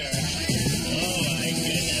calendar. Oh, my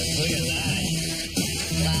goodness. Look at that.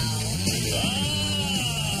 Wow. Oh,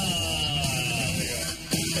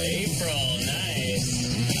 April, nice.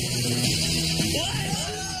 What?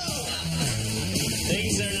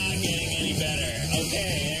 Things are not getting any better.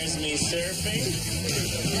 Okay, there's me surfing.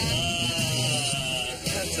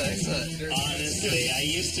 That's excellent. Honestly, I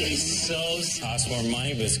used to be so cost more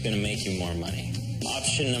money, but it's going to make you more money.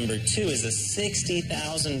 Option number 2 is a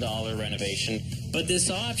 $60,000 renovation, but this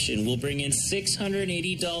option will bring in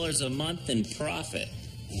 $680 a month in profit.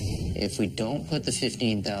 If we don't put the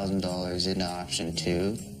 $15,000 in option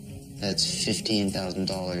 2, that's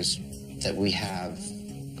 $15,000 that we have,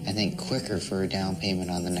 I think, quicker for a down payment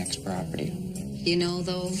on the next property. You know,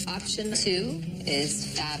 though, option 2 is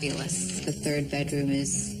fabulous. The 3rd bedroom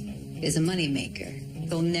is a moneymaker.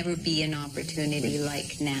 There'll never be an opportunity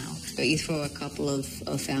like now. But you throw a couple of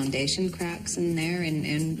foundation cracks in there,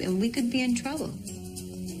 and we could be in trouble.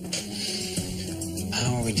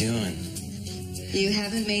 How are we doing? You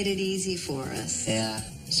haven't made it easy for us. Yeah.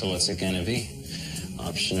 So what's it going to be?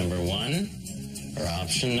 Option number 1 or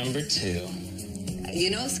option number 2? You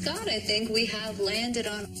know, Scott, I think we have landed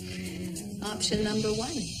on option number 1.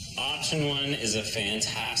 Option 1 is a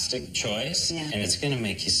fantastic choice, Yeah. and it's going to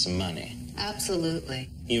make you some money. Absolutely.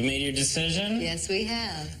 You've made your decision? Yes, we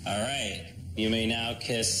have. All right. You may now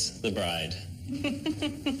kiss the bride.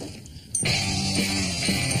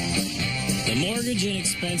 The mortgage and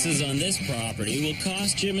expenses on this property will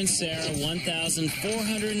cost Jim and Sarah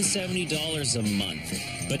 $1,470 a month.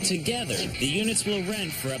 But together, the units will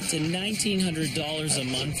rent for up to $1,900 a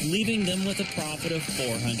month, leaving them with a profit of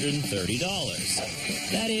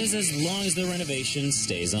 $430. That is, as long as the renovation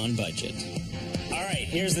stays on budget. All right,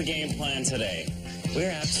 here's the game plan today.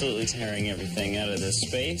 We're absolutely tearing everything out of this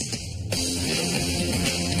space.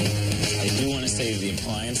 I do want to save the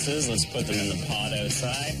appliances. Let's put them in the pod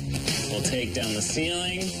outside. We'll take down the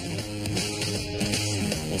ceiling.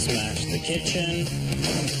 We'll smash the kitchen.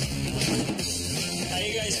 How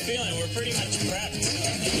you guys feeling? We're pretty much prepped.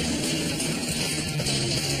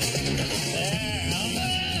 There.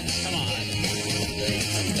 Come on.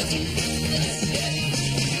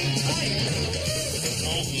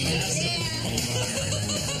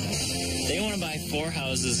 They want to buy 4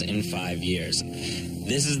 houses in 5 years.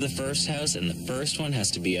 This is the first house, and the first one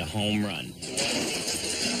has to be a home run.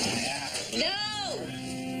 No!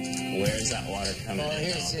 Where's that water coming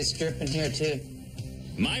in? It's dripping here, too.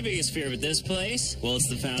 My biggest fear with this place, well, it's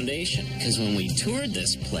the foundation. Because when we toured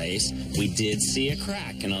this place, we did see a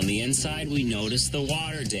crack, and on the inside, we noticed the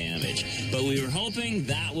water damage. But we were hoping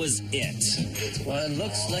that was it. Well, it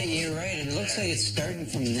looks like you're right. It looks like it's starting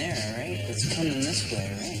from there, right? It's coming this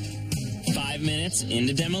way, right? 5 minutes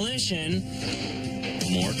into demolition,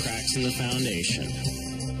 more cracks in the foundation.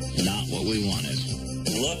 Not what we wanted.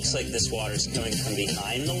 Looks like this water's coming from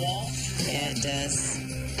behind the wall. Yeah, it does.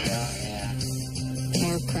 Yeah.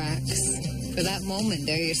 More cracks. For that moment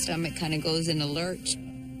there, your stomach kind of goes in a lurch.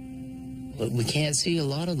 But we can't see a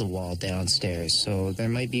lot of the wall downstairs, so there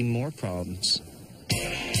might be more problems.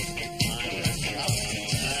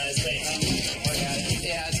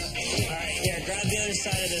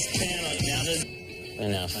 Side of this panel.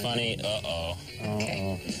 Now, funny. Okay.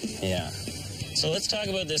 Yeah. So let's talk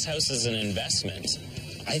about this house as an investment.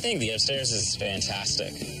 I think the upstairs is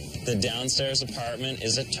fantastic. The downstairs apartment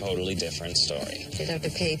is a totally different story. You'd have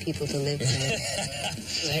to pay people to live there.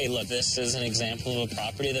 Hey, look, this is an example of a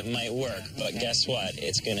property that might work, but guess what?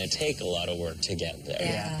 It's going to take a lot of work to get there.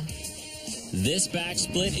 Yeah. This back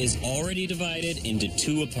split is already divided into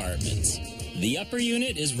 2 apartments. The upper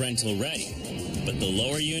unit is rental ready, but the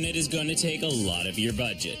lower unit is going to take a lot of your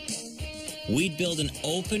budget. We'd build an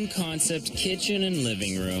open concept kitchen and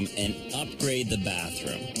living room and upgrade the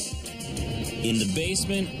bathroom. In the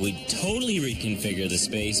basement, we'd totally reconfigure the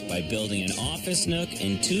space by building an office nook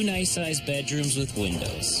and 2 nice-sized bedrooms with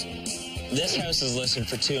windows. This house is listed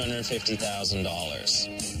for $250,000.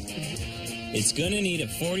 It's going to need a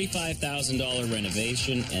 $45,000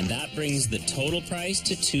 renovation, and that brings the total price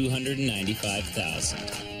to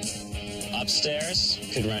 $295,000. Upstairs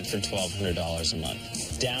could rent for $1,200 a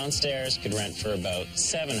month. Downstairs could rent for about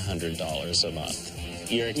 $700 a month.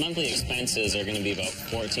 Your monthly expenses are going to be about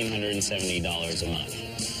 $1,470 a month.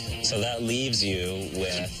 So that leaves you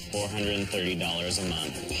with $430 a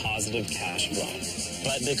month positive cash flow.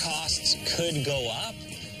 But the costs could go up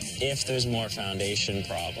if there's more foundation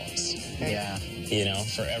problems. Yeah. You know,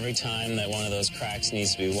 for every time that one of those cracks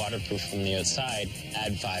needs to be waterproof from the outside,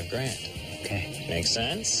 add $5,000. Okay. Make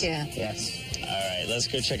sense? Yeah. Yes. All right, let's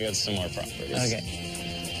go check out some more properties. Okay.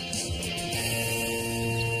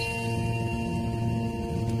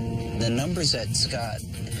 The numbers that Scott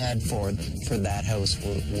had for that house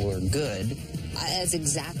were good. That's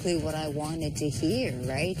exactly what I wanted to hear,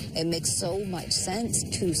 right? It makes so much sense.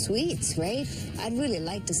 2 suites, right? I'd really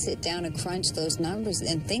like to sit down and crunch those numbers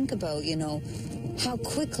and think about, you know, how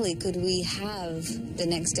quickly could we have the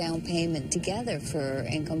next down payment together for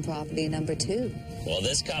income property number 2? Well,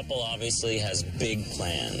 this couple obviously has big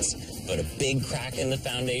plans, but a big crack in the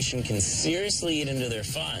foundation can seriously eat into their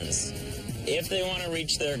funds. If they want to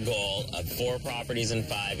reach their goal of 4 properties in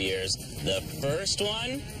 5 years, the first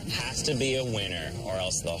one has to be a winner, or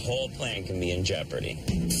else the whole plan can be in jeopardy.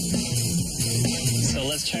 So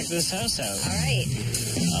let's check this house out. All right.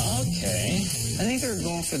 Okay. I think they were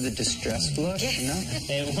going for the distressed look, you know?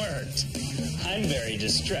 It worked. I'm very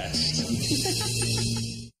distressed.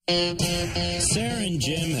 Sarah and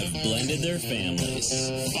Jim have blended their families.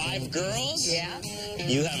 5 girls? Yeah.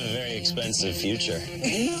 You have a very expensive future.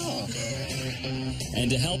 No. And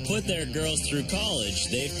to help put their girls through college,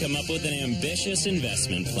 they've come up with an ambitious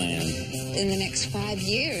investment plan. In the next 5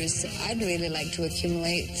 years, I'd really like to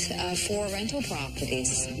accumulate 4 rental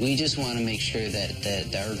properties. We just want to make sure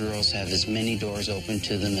that our girls have as many doors open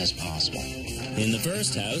to them as possible. In the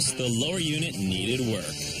first house, the lower unit needed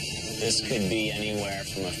work. This could be anywhere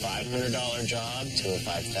from a $500 job to a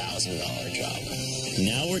 $5,000 job.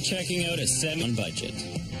 Now we're checking out a 7 budget.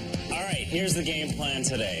 All right, here's the game plan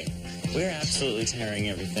today. We're absolutely tearing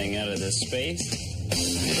everything out of this space.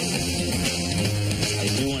 I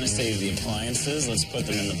do want to save the appliances. Let's put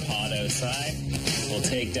them in the pod outside. We'll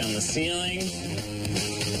take down the ceiling.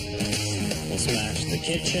 We'll smash the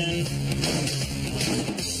kitchen.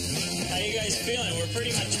 How you guys feeling? We're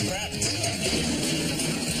pretty much prepped.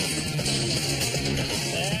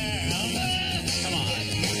 There. Come on.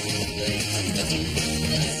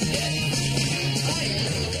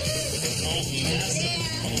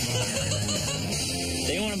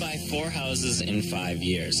 They want to buy 4 houses in 5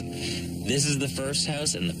 years. This is the first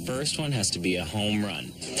house, and the first one has to be a home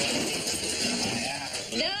run.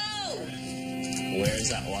 No! Where's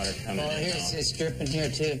that water coming Well, in? it's dripping here,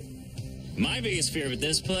 too. My biggest fear with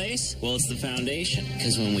this place, well, it's the foundation.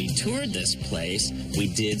 Because when we toured this place, we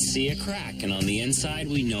did see a crack, and on the inside,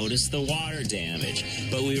 we noticed the water damage.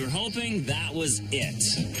 But we were hoping that was it.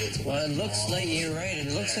 Well, it looks like you're right.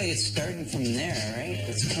 It looks like it's starting from there, right?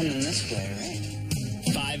 It's coming this way, right?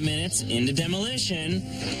 5 minutes into demolition,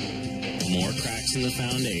 more cracks in the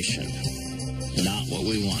foundation. Not what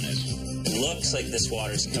we wanted. Looks like this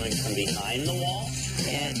water's coming from behind the wall.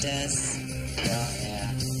 Yeah, it does. Yeah.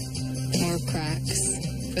 More cracks.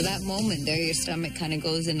 For that moment there, your stomach kind of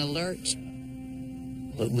goes in a lurch.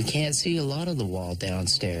 But we can't see a lot of the wall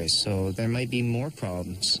downstairs, so there might be more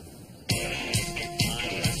problems.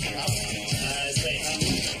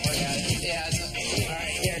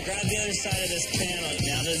 Grab the other side of this panel.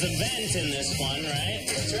 Now, there's a vent in this one, right?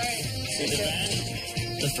 That's right. See the vent?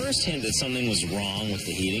 The first hint that something was wrong with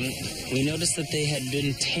the heating, we noticed that they had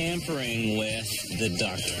been tampering with the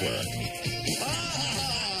ductwork.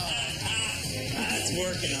 That's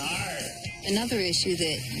working hard. Another issue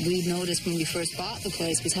that we noticed when we first bought the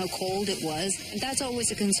place was how cold it was. And that's always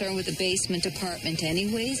a concern with a basement apartment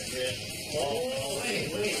anyways.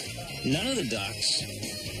 None of the ducts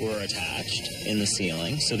were attached in the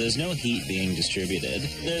ceiling, so there's no heat being distributed.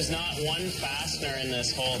 There's not one fastener in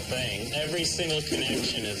this whole thing. Every single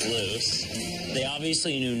connection is loose. They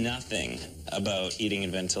obviously knew nothing about heating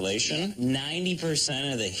and ventilation.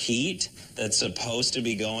 90% of the heat that's supposed to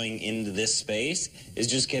be going into this space is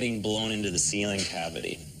just getting blown into the ceiling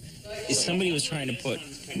cavity. If somebody was trying to put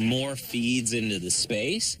more feeds into the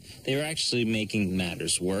space, they were actually making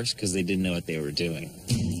matters worse because they didn't know what they were doing.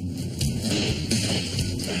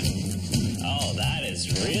 Oh, that is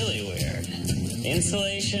really weird.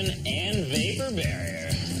 Insulation and vapor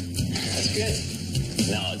barrier. That's good.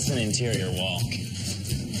 No, it's an interior wall.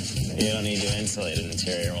 You don't need to insulate an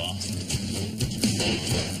interior wall.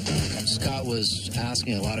 Scott was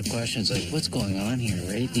asking a lot of questions like, what's going on here,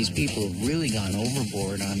 right? These people have really gone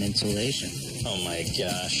overboard on insulation. Oh my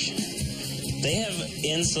gosh. They have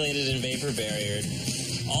insulated and vapor barriered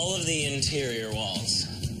all of the interior walls.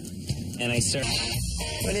 And I start...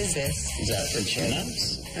 What is this? Is that for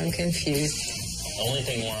chin-ups? I'm confused. The only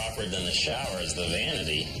thing more awkward than the shower is the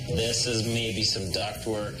vanity. This is maybe some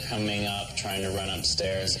ductwork coming up, trying to run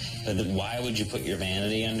upstairs. But why would you put your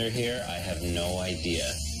vanity under here? I have no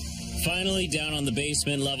idea. Finally, down on the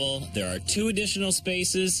basement level, there are 2 additional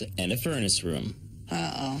spaces and a furnace room.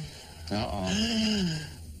 Uh-oh. Uh-oh.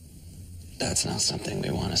 That's not something we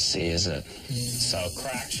want to see, is it? So,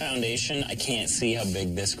 cracked foundation. I can't see how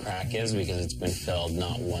big this crack is because it's been filled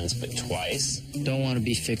not once but twice. Don't want to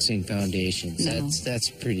be fixing foundations. No. That's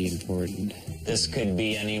pretty important. This could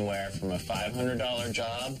be anywhere from a $500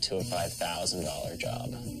 job to a $5,000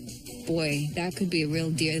 job. Boy, that could be a real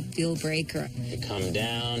deal breaker. You come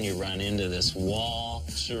down, you run into this wall.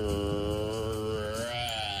 So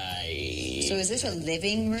is this a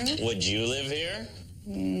living room? Would you live here?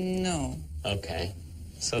 No. Okay.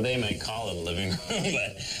 So they might call it a living room,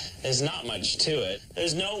 but there's not much to it.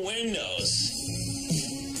 There's no windows.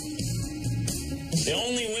 The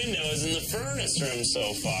only window is in the furnace room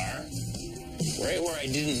so far. Right where I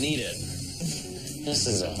didn't need it. This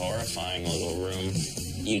is a horrifying little room.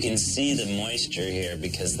 You can see the moisture here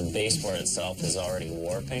because the baseboard itself is already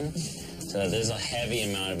warping. So there's a heavy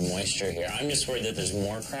amount of moisture here. I'm just worried that there's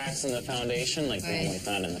more cracks in the foundation like the one we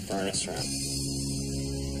found in the furnace room.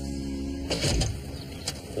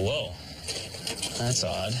 Whoa. That's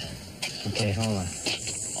odd. Okay, hold on.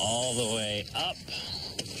 All the way up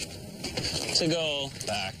to go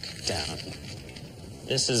back down.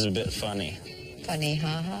 This is a bit funny. Funny,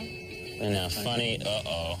 haha. I know, funny,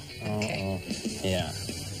 uh-oh. Okay. Yeah.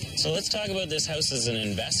 So let's talk about this house as an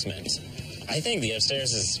investment. I think the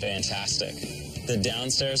upstairs is fantastic. The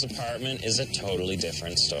downstairs apartment is a totally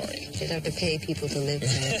different story. You'd have to pay people to live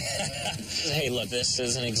there. Hey, look, this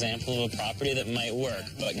is an example of a property that might work,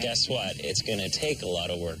 but guess what? It's going to take a lot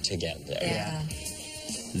of work to get there. Yeah.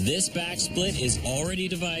 This back split is already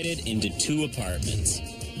divided into 2 apartments.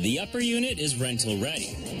 The upper unit is rental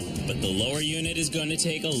ready, but the lower unit is going to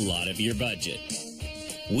take a lot of your budget.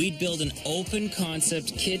 We'd build an open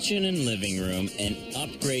concept kitchen and living room and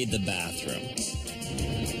upgrade the bathroom.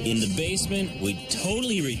 In the basement, we'd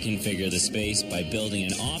totally reconfigure the space by building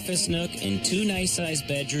an office nook and 2 nice-sized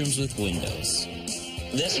bedrooms with windows.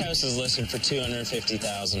 This house is listed for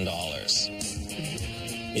 $250,000.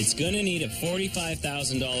 It's going to need a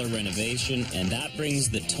 $45,000 renovation, and that brings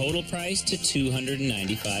the total price to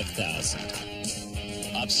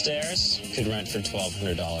 $295,000. Upstairs could rent for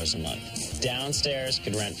 $1,200 a month. Downstairs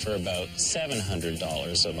could rent for about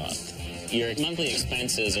 $700 a month. Your monthly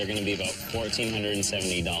expenses are going to be about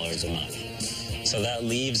 $1,470 a month. So that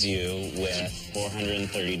leaves you with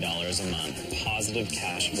 $430 a month positive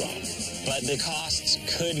cash flow. But the costs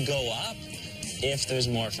could go up if there's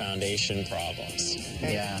more foundation problems.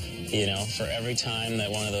 Yeah. You know, for every time that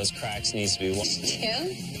one of those cracks needs to be washed.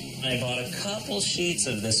 Tim? I bought a couple sheets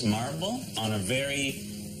of this marble on a very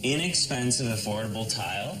inexpensive, affordable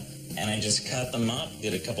tile, and I just cut them up,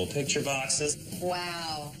 did a couple picture boxes.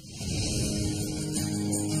 Wow.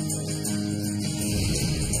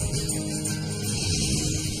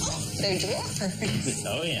 They're drawers.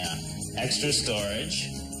 Oh, yeah. Extra storage.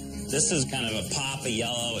 This is kind of a pop of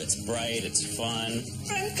yellow. It's bright. It's fun.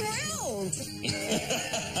 I'm thrilled.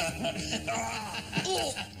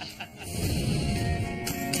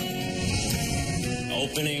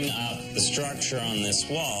 Opening up the structure on this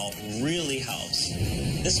wall really helps.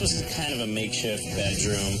 This was kind of a makeshift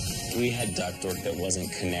bedroom. We had ductwork that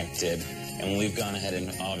wasn't connected, and we've gone ahead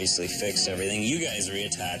and obviously fixed everything. You guys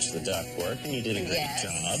reattached the ducthed, and you did a great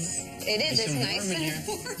job. It is. It's nice warm in here. and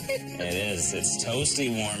warm. It is. It's toasty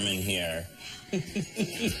warm in here.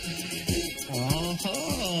 Oh,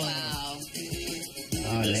 Wow.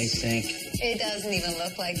 nice sink. It doesn't even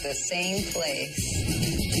look like the same place.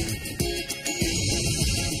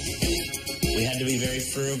 We had to be very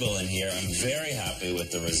frugal in here. I'm very happy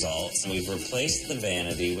with the results. We've replaced the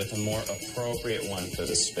vanity with a more appropriate one for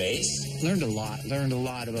the space. Learned a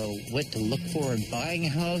lot about what to look for in buying a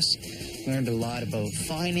house. Learned a lot about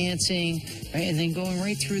financing, right? And then going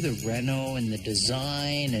right through the reno and the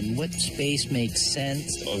design and what space makes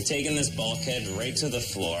sense. We've taken this bulkhead right to the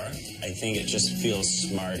floor. I think it just feels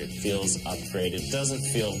smart. It feels upgraded. It doesn't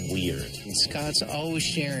feel weird. And Scott's always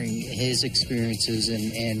sharing his experiences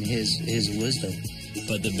and his wisdom.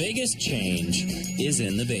 But the biggest change is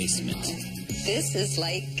in the basement. This is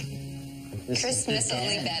like Christmas,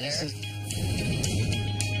 only den. better.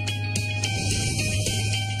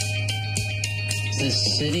 The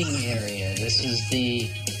sitting area. This is the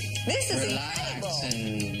relax incredible.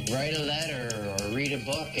 and write a letter or read a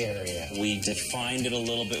book area. We defined it a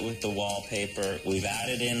little bit with the wallpaper. We've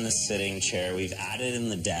added in the sitting chair. We've added in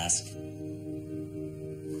the desk.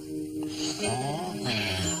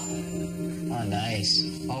 Oh, nice.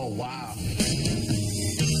 Oh, wow.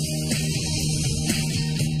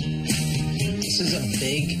 This is a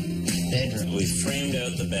big bedroom. We've framed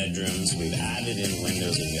out the bedrooms. We've added in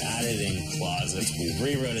windows. We've added in closets. We've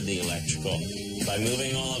rerouted the electrical. By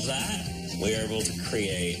moving all of that, we are able to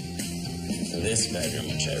create this bedroom,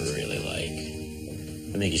 which I really like.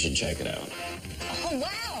 I think you should check it out. Oh,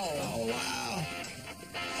 wow. Oh, wow.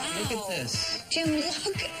 Look at this. Jim,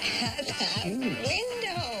 look at that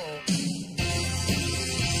window.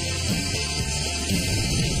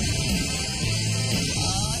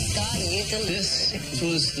 Oh, Scott, you delivered. This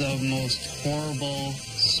was the most horrible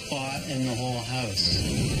spot in the whole house.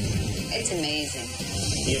 It's amazing.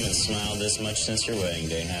 You haven't smiled this much since your wedding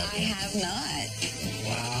day, have I you? have not.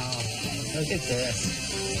 Wow. Look at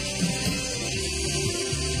this.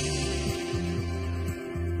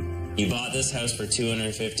 You bought this house for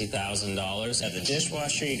 $250,000. Had the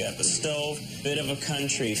dishwasher, you got the stove, bit of a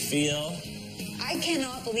country feel. I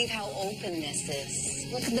cannot believe how open this is.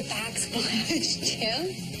 Look at the backsplash,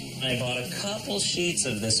 Jim. I bought a couple sheets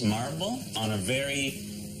of this marble on a very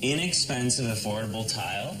inexpensive, affordable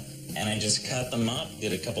tile, and I just cut them up,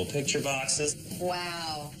 did a couple picture boxes.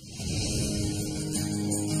 Wow.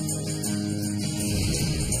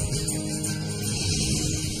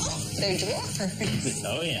 Oh, they're drawers.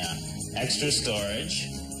 Oh yeah, extra storage.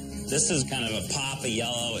 This is kind of a pop of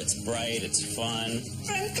yellow. It's bright, it's fun.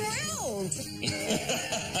 I'm thrilled.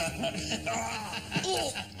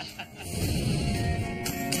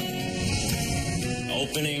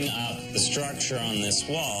 Opening up the structure on this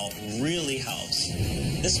wall really helps.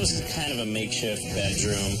 This was kind of a makeshift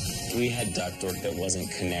bedroom. We had ductwork that wasn't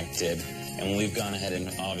connected, and we've gone ahead and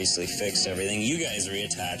obviously fixed everything. You guys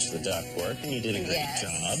reattached the ductwork, and you did a great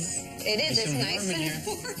job. It is. It's some nice warm in and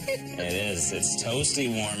warm. It is. It's toasty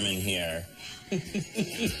warm in here.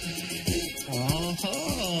 Oh,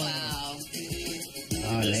 Wow.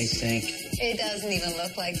 oh, nice sink. It doesn't even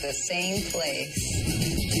look like the same place.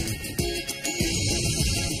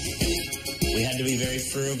 We had to be very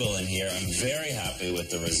frugal in here. I'm very happy with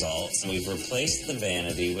the results. We've replaced the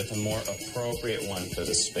vanity with a more appropriate one for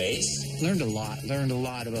the space. Learned a lot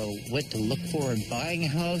about what to look for in buying a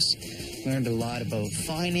house. Learned a lot about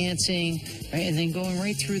financing, right? And then going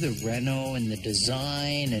right through the reno and the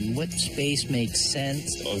design and what space makes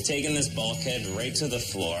sense. We've taken this bulkhead right to the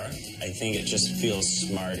floor. I think it just feels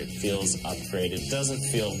smart. It feels upgraded. It doesn't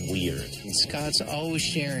feel weird. And Scott's always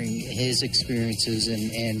sharing his experiences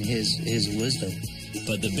and his wisdom.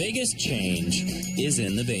 But the biggest change is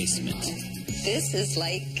in the basement. This is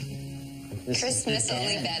like Christmas, the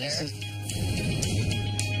only den. better.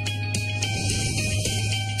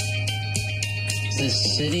 This is the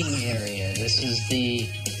sitting area. This is the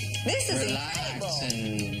relax incredible.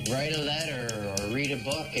 and write a letter or read a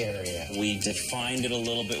book area. We defined it a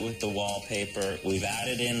little bit with the wallpaper. We've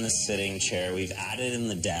added in the sitting chair. We've added in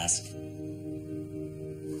the desk.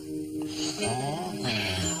 Oh,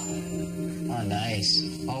 nice.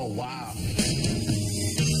 Oh, wow.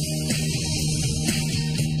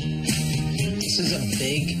 This is a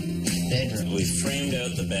big bedroom. We've framed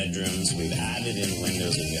out the bedrooms. We've added in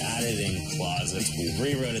windows. We've added in closets. We've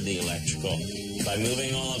rerouted the electrical. By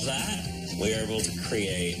moving all of that, we are able to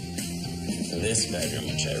create this bedroom,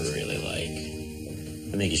 which I really like.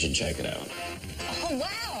 I think you should check it out. Oh,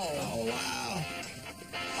 wow. Oh, wow.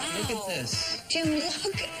 Wow. Look at this. Jim,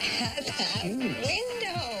 look at that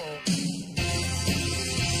window.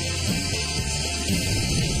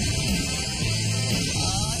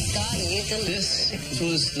 Oh, Scott, you delivered. This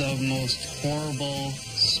was the most horrible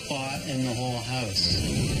spot in the whole house.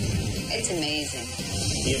 It's amazing.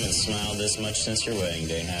 You haven't smiled this much since your wedding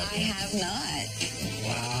day, have I you? have not.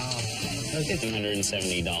 Wow. Look at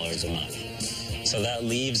 $170 a month. So that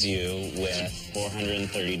leaves you with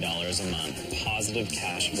 $430 a month, positive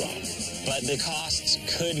cash flow. But the costs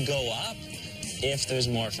could go up if there's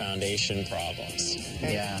more foundation problems.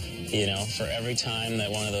 Yeah. You know, for every time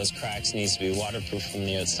that one of those cracks needs to be waterproof from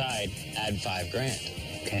the outside, add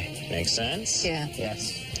 $5,000. Okay. Make sense? Yeah.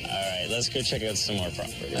 Yes. All right, let's go check out some more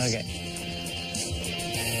properties. Okay.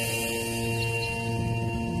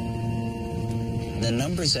 The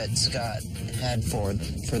numbers that Scott had for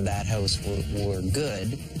that house were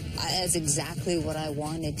good. That's exactly what I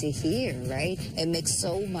wanted to hear, right? It makes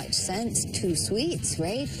so much sense. 2 suites,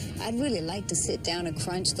 right? I'd really like to sit down and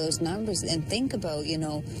crunch those numbers and think about, you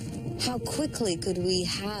know, how quickly could we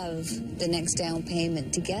have the next down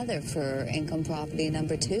payment together for income property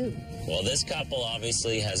number 2? Well, this couple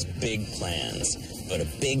obviously has big plans, but a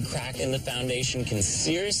big crack in the foundation can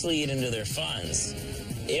seriously eat into their funds.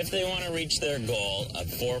 If they want to reach their goal of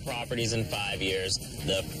 4 properties in 5 years,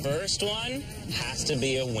 the first one has to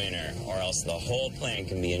be a winner, or else the whole plan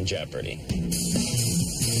can be in jeopardy.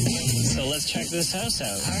 So let's check this house out.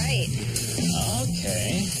 All right.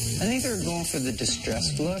 Okay. I think they were going for the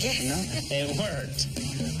distressed look, you know? It worked.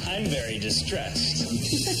 I'm very distressed.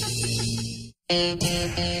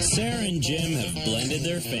 Sarah and Jim have blended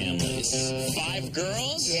their families. 5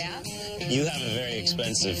 girls? Yeah. You have a very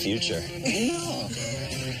expensive future. No.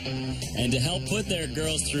 And to help put their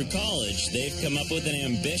girls through college, they've come up with an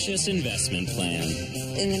ambitious investment plan.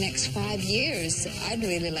 In the next 5 years, I'd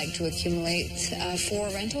really like to accumulate 4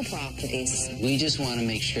 rental properties. We just want to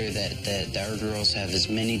make sure that our girls have as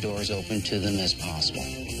many doors open to them as possible.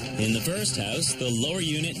 In the first house, the lower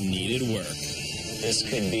unit needed work. This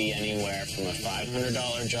could be anywhere from a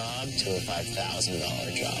 $500 job to a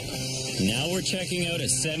 $5,000 job. Now we're checking out a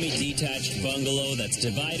semi-detached bungalow that's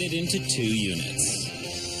divided into 2 units.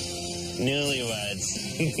 Newlyweds.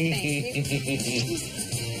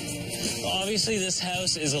 Obviously, this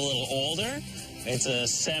house is a little older. It's a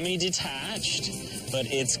semi-detached, but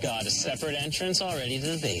it's got a separate entrance already to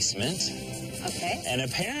the basement. Okay. And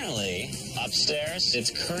apparently, upstairs,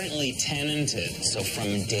 it's currently tenanted. So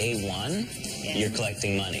from day one, you're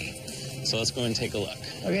collecting money. So let's go and take a look.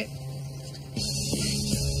 Okay.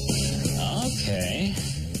 Okay.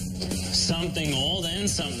 Something old and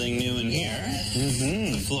something new in here.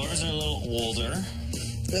 Mm-hmm. The floors are a little older.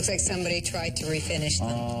 Looks like somebody tried to refinish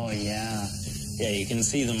them. Oh, yeah. Yeah, you can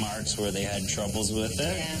see the marks where they had troubles with it.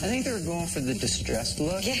 I think they were going for the distressed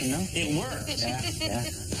look, you know? It worked. Yeah.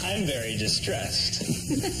 I'm very distressed.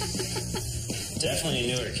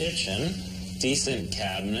 Definitely a newer kitchen. Decent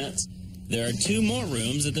cabinets. There are 2 more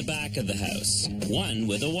rooms at the back of the house, one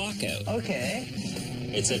with a walkout. Okay.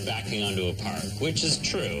 It's at backing onto a park, which is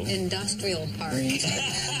true. Industrial park.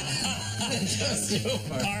 Industrial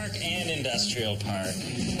park and industrial park.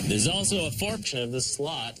 There's also a Portion of the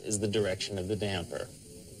slot is the direction of the damper.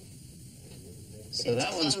 So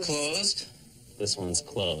that one's closed. This one's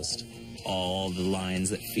closed. all the lines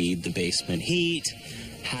that feed the basement heat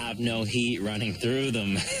have no heat running through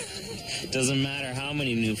them. Doesn't matter how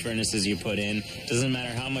many new furnaces you put in, doesn't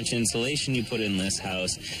matter how much insulation you put in this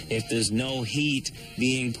house, if there's no heat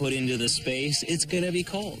being put into the space, it's gonna be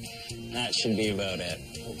cold. That should be about it.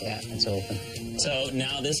 Yeah, it's open. So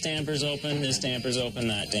now this damper's open, this damper's open,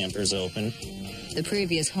 that damper's open. The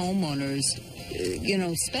previous homeowners,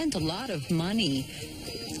 spent a lot of money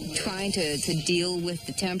trying to deal with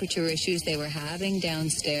the temperature issues they were having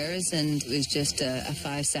downstairs, and it was just a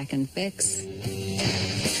 5-second fix.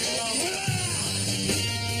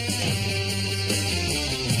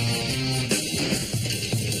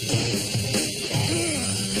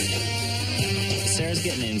 Sarah's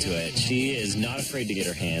getting into it. She is not afraid to get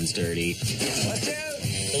her hands dirty. Watch out!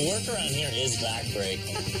 The work around here is back break.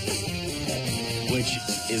 Which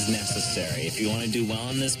is necessary. If you want to do well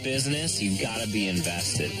in this business, you've got to be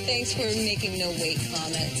invested. Thanks for making no weight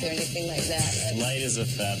comments or anything like that. Light as a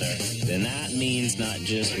feather. Then that means not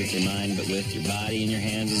just with your mind, but with your body and your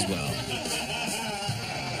hands as well.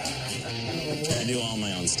 I do all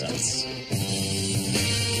my own stunts.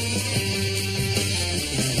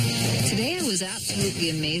 Today I was absolutely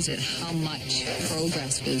amazed at how much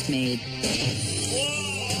progress was made.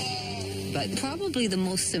 But probably the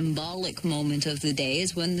most symbolic moment of the day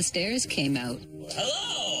is when the stairs came out.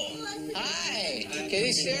 Hello! Hi! Okay,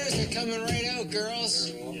 these stairs are coming right out, girls.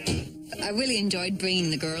 I really enjoyed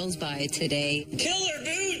bringing the girls by today. Killer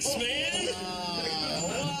boots, man!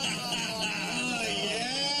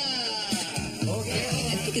 I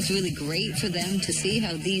think it's really great for them to see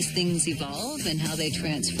how these things evolve and how they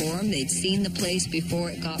transform. They'd seen the place before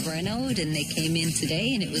it got renovated, and they came in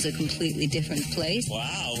today, and it was a completely different place.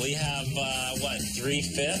 Wow, we have,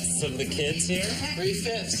 3/5 of the kids here?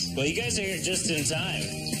 3/5. Well, you guys are here just in time,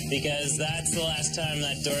 because that's the last time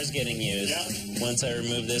that door's getting used. Yep. Once I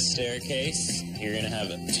remove this staircase, you're going to have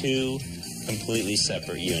 2 completely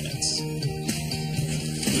separate units.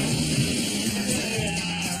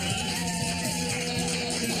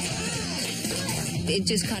 It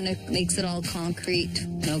just kind of makes it all concrete,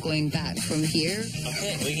 going back from here.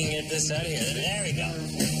 Okay, we can get this out of here. There we go.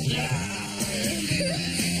 Yeah.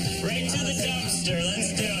 Right to the dumpster.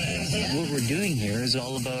 Let's do it. What we're doing here is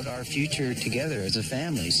all about our future together as a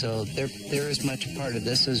family, so they're as much a part of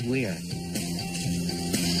this as we are.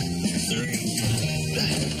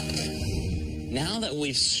 Now that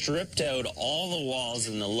we've stripped out all the walls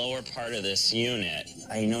in the lower part of this unit,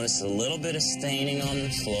 I noticed a little bit of staining on the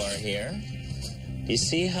floor here. You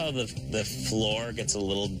see how the floor gets a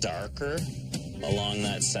little darker along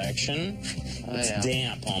that section? It's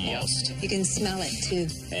damp almost. You can smell it, too.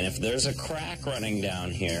 And if there's a crack running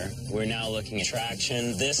down here, we're now looking at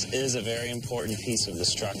traction. This is a very important piece of the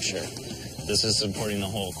structure. This is supporting the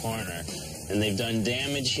whole corner. And they've done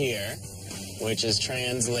damage here, which is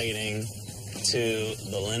translating to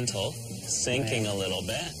the lintel sinking a little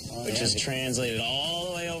bit, which is translated all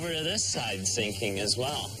the way over to this side sinking as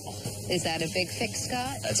well. Is that a big fix,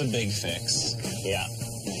 Scott? That's a big fix, yeah.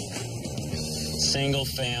 Single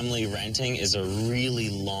family renting is a really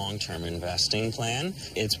long-term investing plan.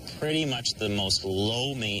 It's pretty much the most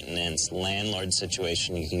low-maintenance landlord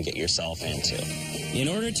situation you can get yourself into. In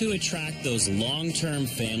order to attract those long-term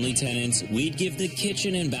family tenants, we'd give the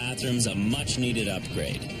kitchen and bathrooms a much-needed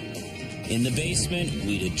upgrade. In the basement,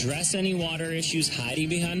 we'd address any water issues hiding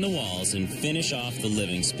behind the walls and finish off the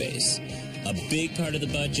living space. A big part of the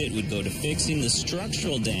budget would go to fixing the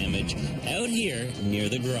structural damage out here near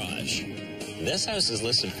the garage. This house is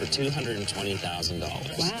listed for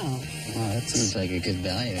 $220,000. Wow. Wow, that seems like a good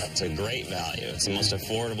value. It's a great value. It's the most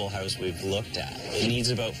affordable house we've looked at. It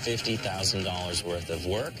needs about $50,000 worth of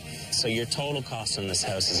work. So your total cost on this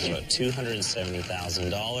house is about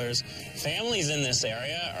 $270,000. Families in this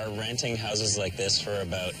area are renting houses like this for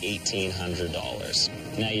about $1,800.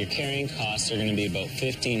 Now your carrying costs are going to be about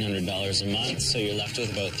 $1,500 a month, so you're left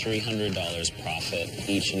with about $300 profit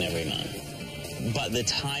each and every month. But the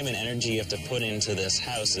time and energy you have to put into this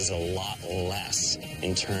house is a lot less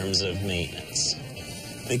in terms of maintenance.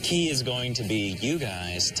 The key is going to be you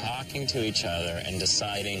guys talking to each other and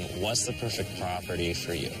deciding what's the perfect property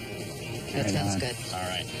for you. That sounds good. All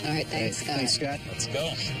right. All right, thanks, Scott. Thanks, Scott. Let's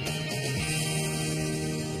go.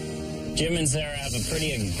 Jim and Sarah have a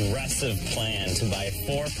pretty aggressive plan to buy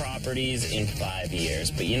 4 properties in 5 years.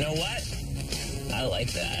 But you know what? I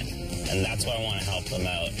like that. And that's why I want to help them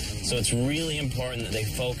out. So it's really important that they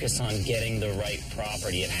focus on getting the right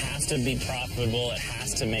property. It has to be profitable. It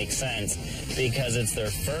has to make sense because it's their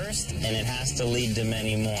first and it has to lead to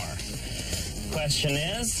many more. Question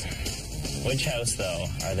is, which house, though,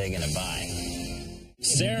 are they going to buy?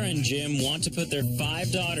 Sarah and Jim want to put their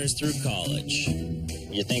 5 daughters through college.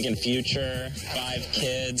 You're thinking future, 5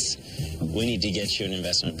 kids. We need to get you an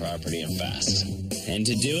investment property and fast. And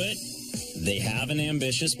to do it, they have an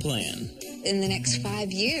ambitious plan. In the next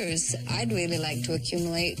 5 years, I'd really like to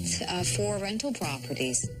accumulate 4 rental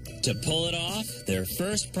properties. To pull it off, their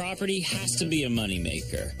first property has to be a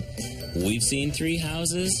moneymaker. We've seen 3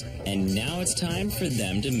 houses, and now it's time for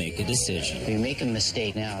them to make a decision. If you make a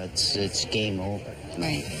mistake now, it's game over.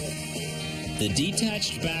 Right. The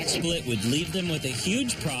detached back split would leave them with a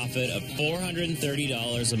huge profit of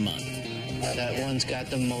 $430 a month. That one's got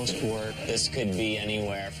the most work. This could be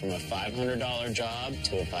anywhere from a $500 job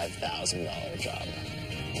to a $5,000 job.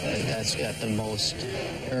 That's got the most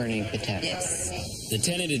earning potential. Yes. The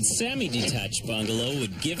tenanted semi-detached bungalow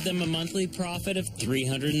would give them a monthly profit of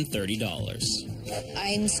 $330.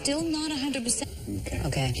 I'm still not 100%.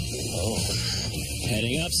 Okay. Oh.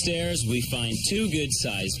 Heading upstairs, we find 2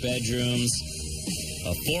 good-sized bedrooms,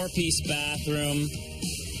 a 4-piece bathroom,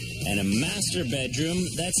 and a master bedroom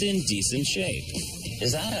that's in decent shape.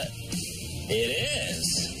 Is that a... It is.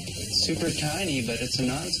 Super tiny, but it's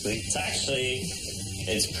an ensuite.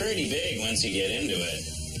 It's pretty big once you get into it.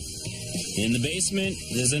 In the basement,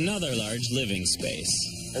 there's another large living space.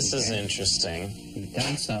 This is interesting. You've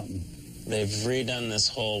done something. They've redone this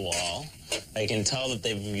whole wall. I can tell that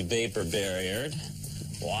they've vapor barriered.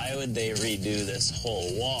 Why would they redo this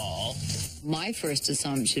whole wall? My first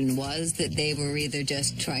assumption was that they were either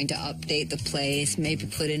just trying to update the place, maybe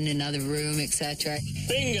put in another room, etc.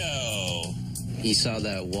 Bingo! You saw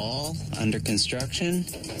that wall under construction,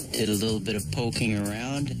 did a little bit of poking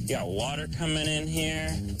around. You got water coming in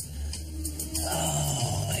here.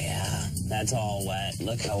 Oh, yeah. That's all wet.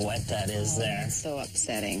 Look how wet that is there. So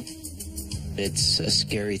upsetting. It's a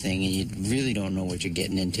scary thing, and you really don't know what you're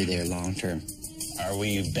getting into there long term. Are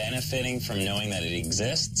we benefiting from knowing that it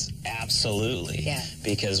exists? Absolutely. Yeah.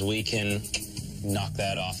 Because we can knock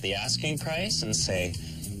that off the asking price and say,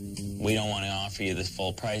 we don't want to offer you the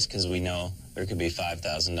full price because we know there could be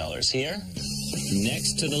 $5,000 here.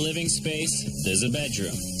 Next to the living space, there's a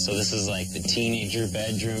bedroom. So this is like the teenager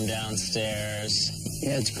bedroom downstairs.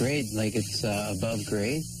 Yeah, it's great. Like, it's above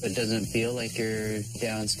grade. It doesn't feel like you're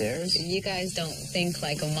downstairs. You guys don't think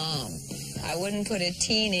like a mom. I wouldn't put a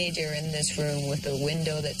teenager in this room with a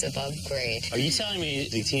window that's above grade. Are you telling me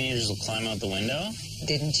the teenagers will climb out the window?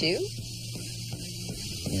 Didn't you?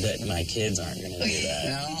 That my kids aren't going to do that.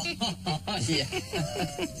 No. Yeah.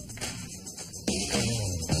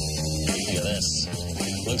 Look at this.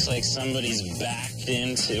 Looks like somebody's backed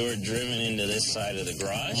into or driven into this side of the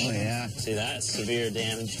garage. Oh, yeah. See that? Severe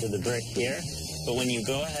damage to the brick here. But when you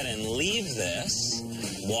go ahead and leave this,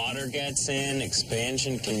 water gets in,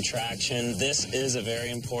 expansion, contraction. This is a very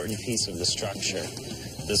important piece of the structure.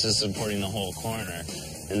 This is supporting the whole corner.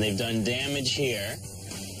 And they've done damage here,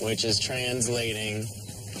 which is translating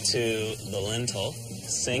to the lintel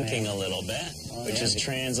sinking a little bit, which is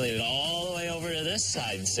translated all the way over to this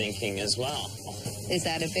side sinking as well. Is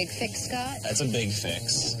that a big fix, Scott? That's a big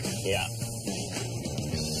fix, yeah.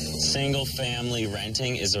 Single family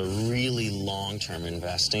renting is a really long-term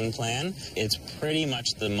investing plan. It's pretty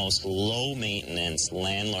much the most low maintenance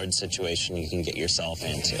landlord situation you can get yourself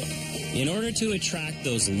into. In order to attract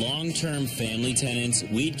those long-term family tenants,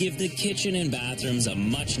 we'd give the kitchen and bathrooms a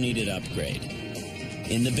much-needed upgrade.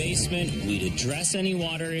 In the basement, we'd address any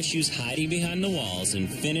water issues hiding behind the walls and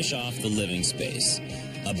finish off the living space.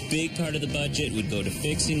 A big part of the budget would go to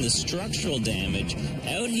fixing the structural damage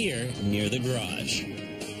out here near the garage.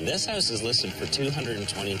 This house is listed for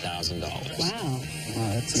 $220,000. Wow.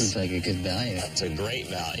 Wow, that seems like a good value. It's a great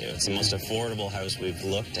value. It's the most affordable house we've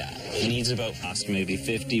looked at. It needs about cost maybe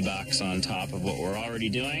 $50 on top of what we're already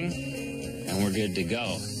doing, and we're good to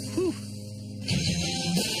go. Whew.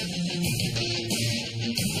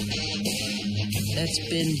 That's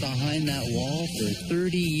been behind that wall for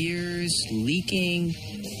 30 years, leaking.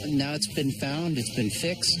 Now it's been found, it's been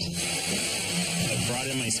fixed. I brought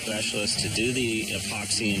in my specialist to do the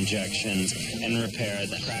epoxy injections and repair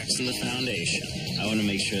the cracks in the foundation. I want to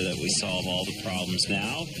make sure that we solve all the problems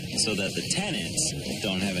now so that the tenants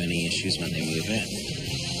don't have any issues when they move in.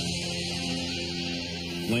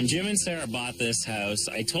 When Jim and Sarah bought this house,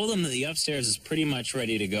 I told them that the upstairs is pretty much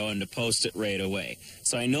ready to go and to post it right away.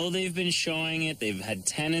 So I know they've been showing it. They've had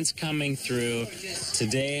tenants coming through.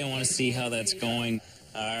 Today, I want to see how that's going.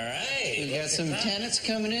 All right. We got some tenants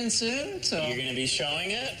coming in soon, so... You're going to be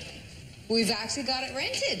showing it? We've actually got it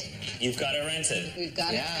rented. You've got it rented? We've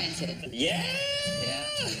got it rented. Yeah! Yeah.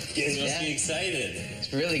 You guys must be excited.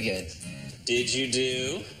 It's really good. Did you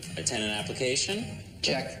do a tenant application?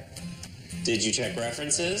 Check. Did you check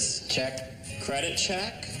references? Check. Credit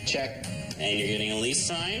check? Check. And you're getting a lease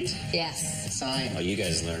signed? Yes. Sign. Oh, you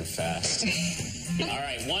guys learn fast. All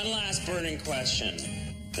right, one last burning question.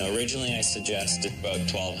 Now, originally I suggested about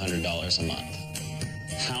 $1,200 a month.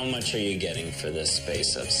 How much are you getting for this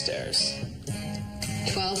space upstairs?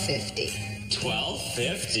 $1,250.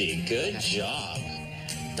 $1,250. Good job.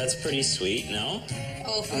 That's pretty sweet, no?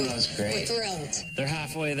 Oh, that's great. We're thrilled. They're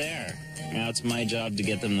halfway there. Now it's my job to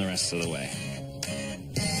get them the rest of the way.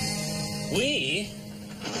 We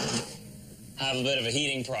have a bit of a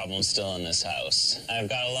heating problem still in this house. I've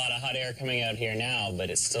got a lot of hot air coming out here now, but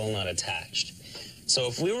it's still not attached. So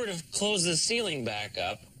if we were to close the ceiling back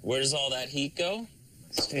up, where does all that heat go?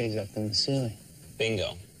 Stays up in the ceiling.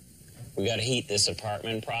 Bingo. We got to heat this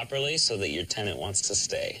apartment properly so that your tenant wants to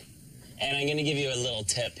stay. And I'm going to give you a little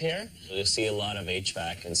tip here. You'll see a lot of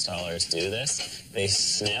HVAC installers do this. They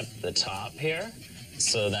snip the top here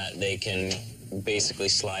so that they can basically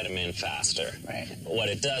slide them in faster. Right. But what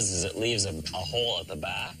it does is it leaves a hole at the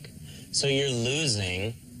back. So you're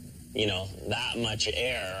losing, you know, that much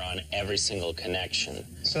air on every single connection.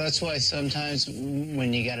 So that's why sometimes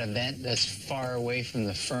when you got a vent that's far away from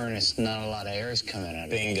the furnace, not a lot of air is coming out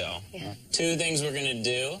of it. Bingo. Yeah. Two things we're going to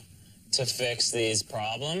do to fix these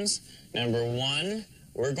problems. Number one,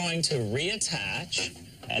 we're going to reattach,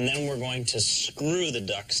 and then we're going to screw the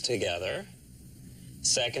ducts together.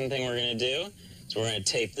 Second thing we're going to do is we're going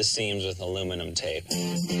to tape the seams with aluminum tape.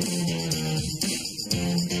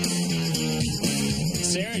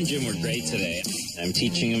 Sarah and Jim were great today. I'm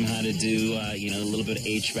teaching them how to do, a little bit of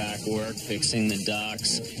HVAC work, fixing the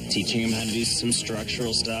ducts, teaching them how to do some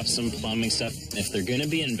structural stuff, some plumbing stuff. If they're going to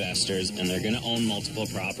be investors and they're going to own multiple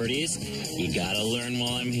properties, you got to learn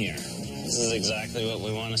while I'm here. This is exactly what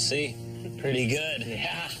we want to see. Pretty good.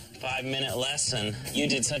 Yeah. 5-minute lesson. You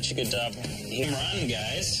did such a good job. You run,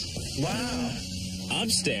 guys. Wow.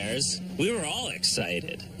 Upstairs, we were all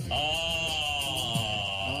excited. The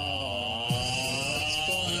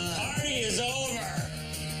party is over.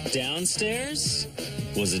 Downstairs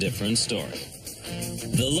was a different story.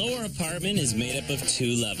 The lower apartment is made up of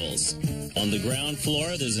 2 levels. On the ground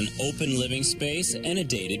floor, there's an open living space and a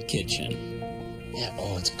dated kitchen. Yeah,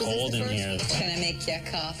 it's cold in here. Can I make you a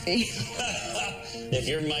coffee? If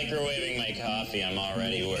you're microwaving my coffee, I'm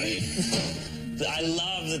already worried. I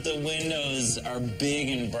love that the windows are big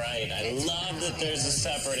and bright. I love that there's a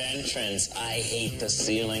separate entrance. I hate the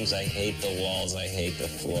ceilings. I hate the walls. I hate the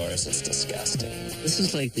floors. It's disgusting. This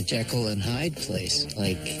is like the Jekyll and Hyde place.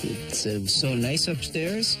 Like, it's so nice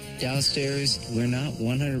upstairs. Downstairs, we're not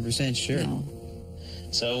 100% sure. No.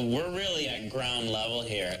 So we're really at ground level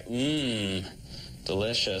here.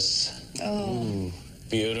 Delicious. Oh.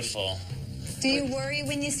 Beautiful. Do you worry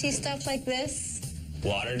when you see stuff like this?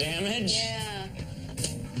 Water damage? Yeah.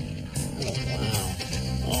 Oh, wow.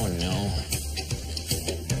 Oh, no.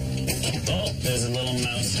 Oh, there's a little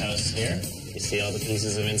mouse house here. You see all the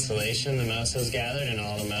pieces of insulation the mouse has gathered and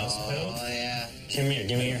all the mouse poo? Oh, yeah. Come here.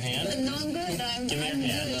 Give me your hand. No, I'm good. Give me your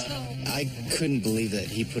hand. I couldn't believe that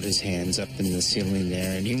he put his hands up in the ceiling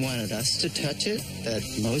there, and he wanted us to touch it. That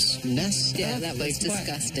most nests. Yeah, that was like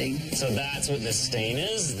disgusting. So that's what this stain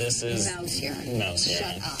is? This is... Mouse urine. Mouse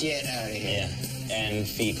urine. Shut up. Get out of here. Yeah. And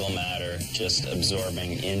fecal matter just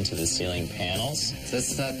absorbing into the ceiling panels.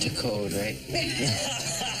 That's not to code, right?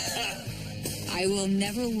 I will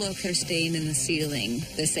never look or stain in the ceiling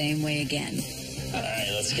the same way again. All right,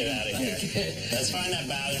 let's get out of here. Let's find that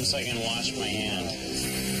bathroom so I can wash my hand.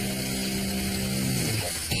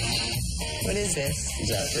 What is this? Is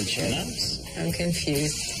that for chin-ups? I'm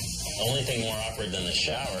confused. The only thing more awkward than the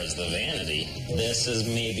shower is the vanity. This is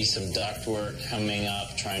maybe some ductwork coming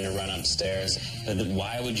up, trying to run upstairs. But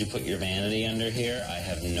why would you put your vanity under here? I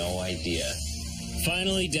have no idea.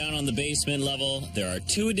 Finally, down on the basement level, there are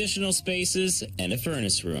 2 additional spaces and a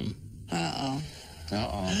furnace room. Uh-oh.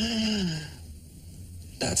 Uh-oh.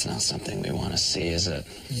 That's not something we want to see, is it?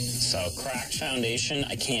 So, cracked foundation.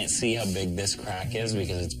 I can't see how big this crack is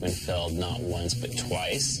because it's been filled not once but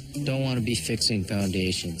twice. Don't want to be fixing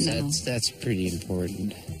foundations. No. That's pretty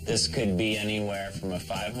important. This could be anywhere from a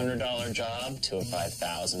 $500 job to a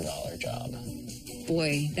 $5,000 job.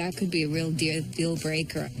 Boy, that could be a real deal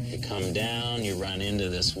breaker. You come down, you run into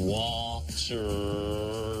this wall. So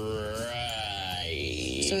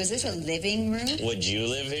is this a living room? Would you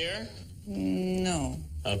live here? No.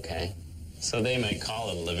 Okay. So they might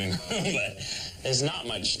call it a living room, but there's not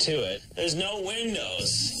much to it. There's no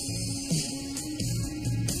windows.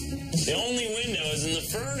 The only window is in the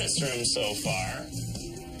furnace room so far.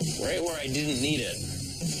 Right where I didn't need it.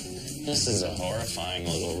 This is a horrifying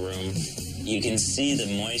little room. You can see the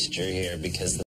moisture here because the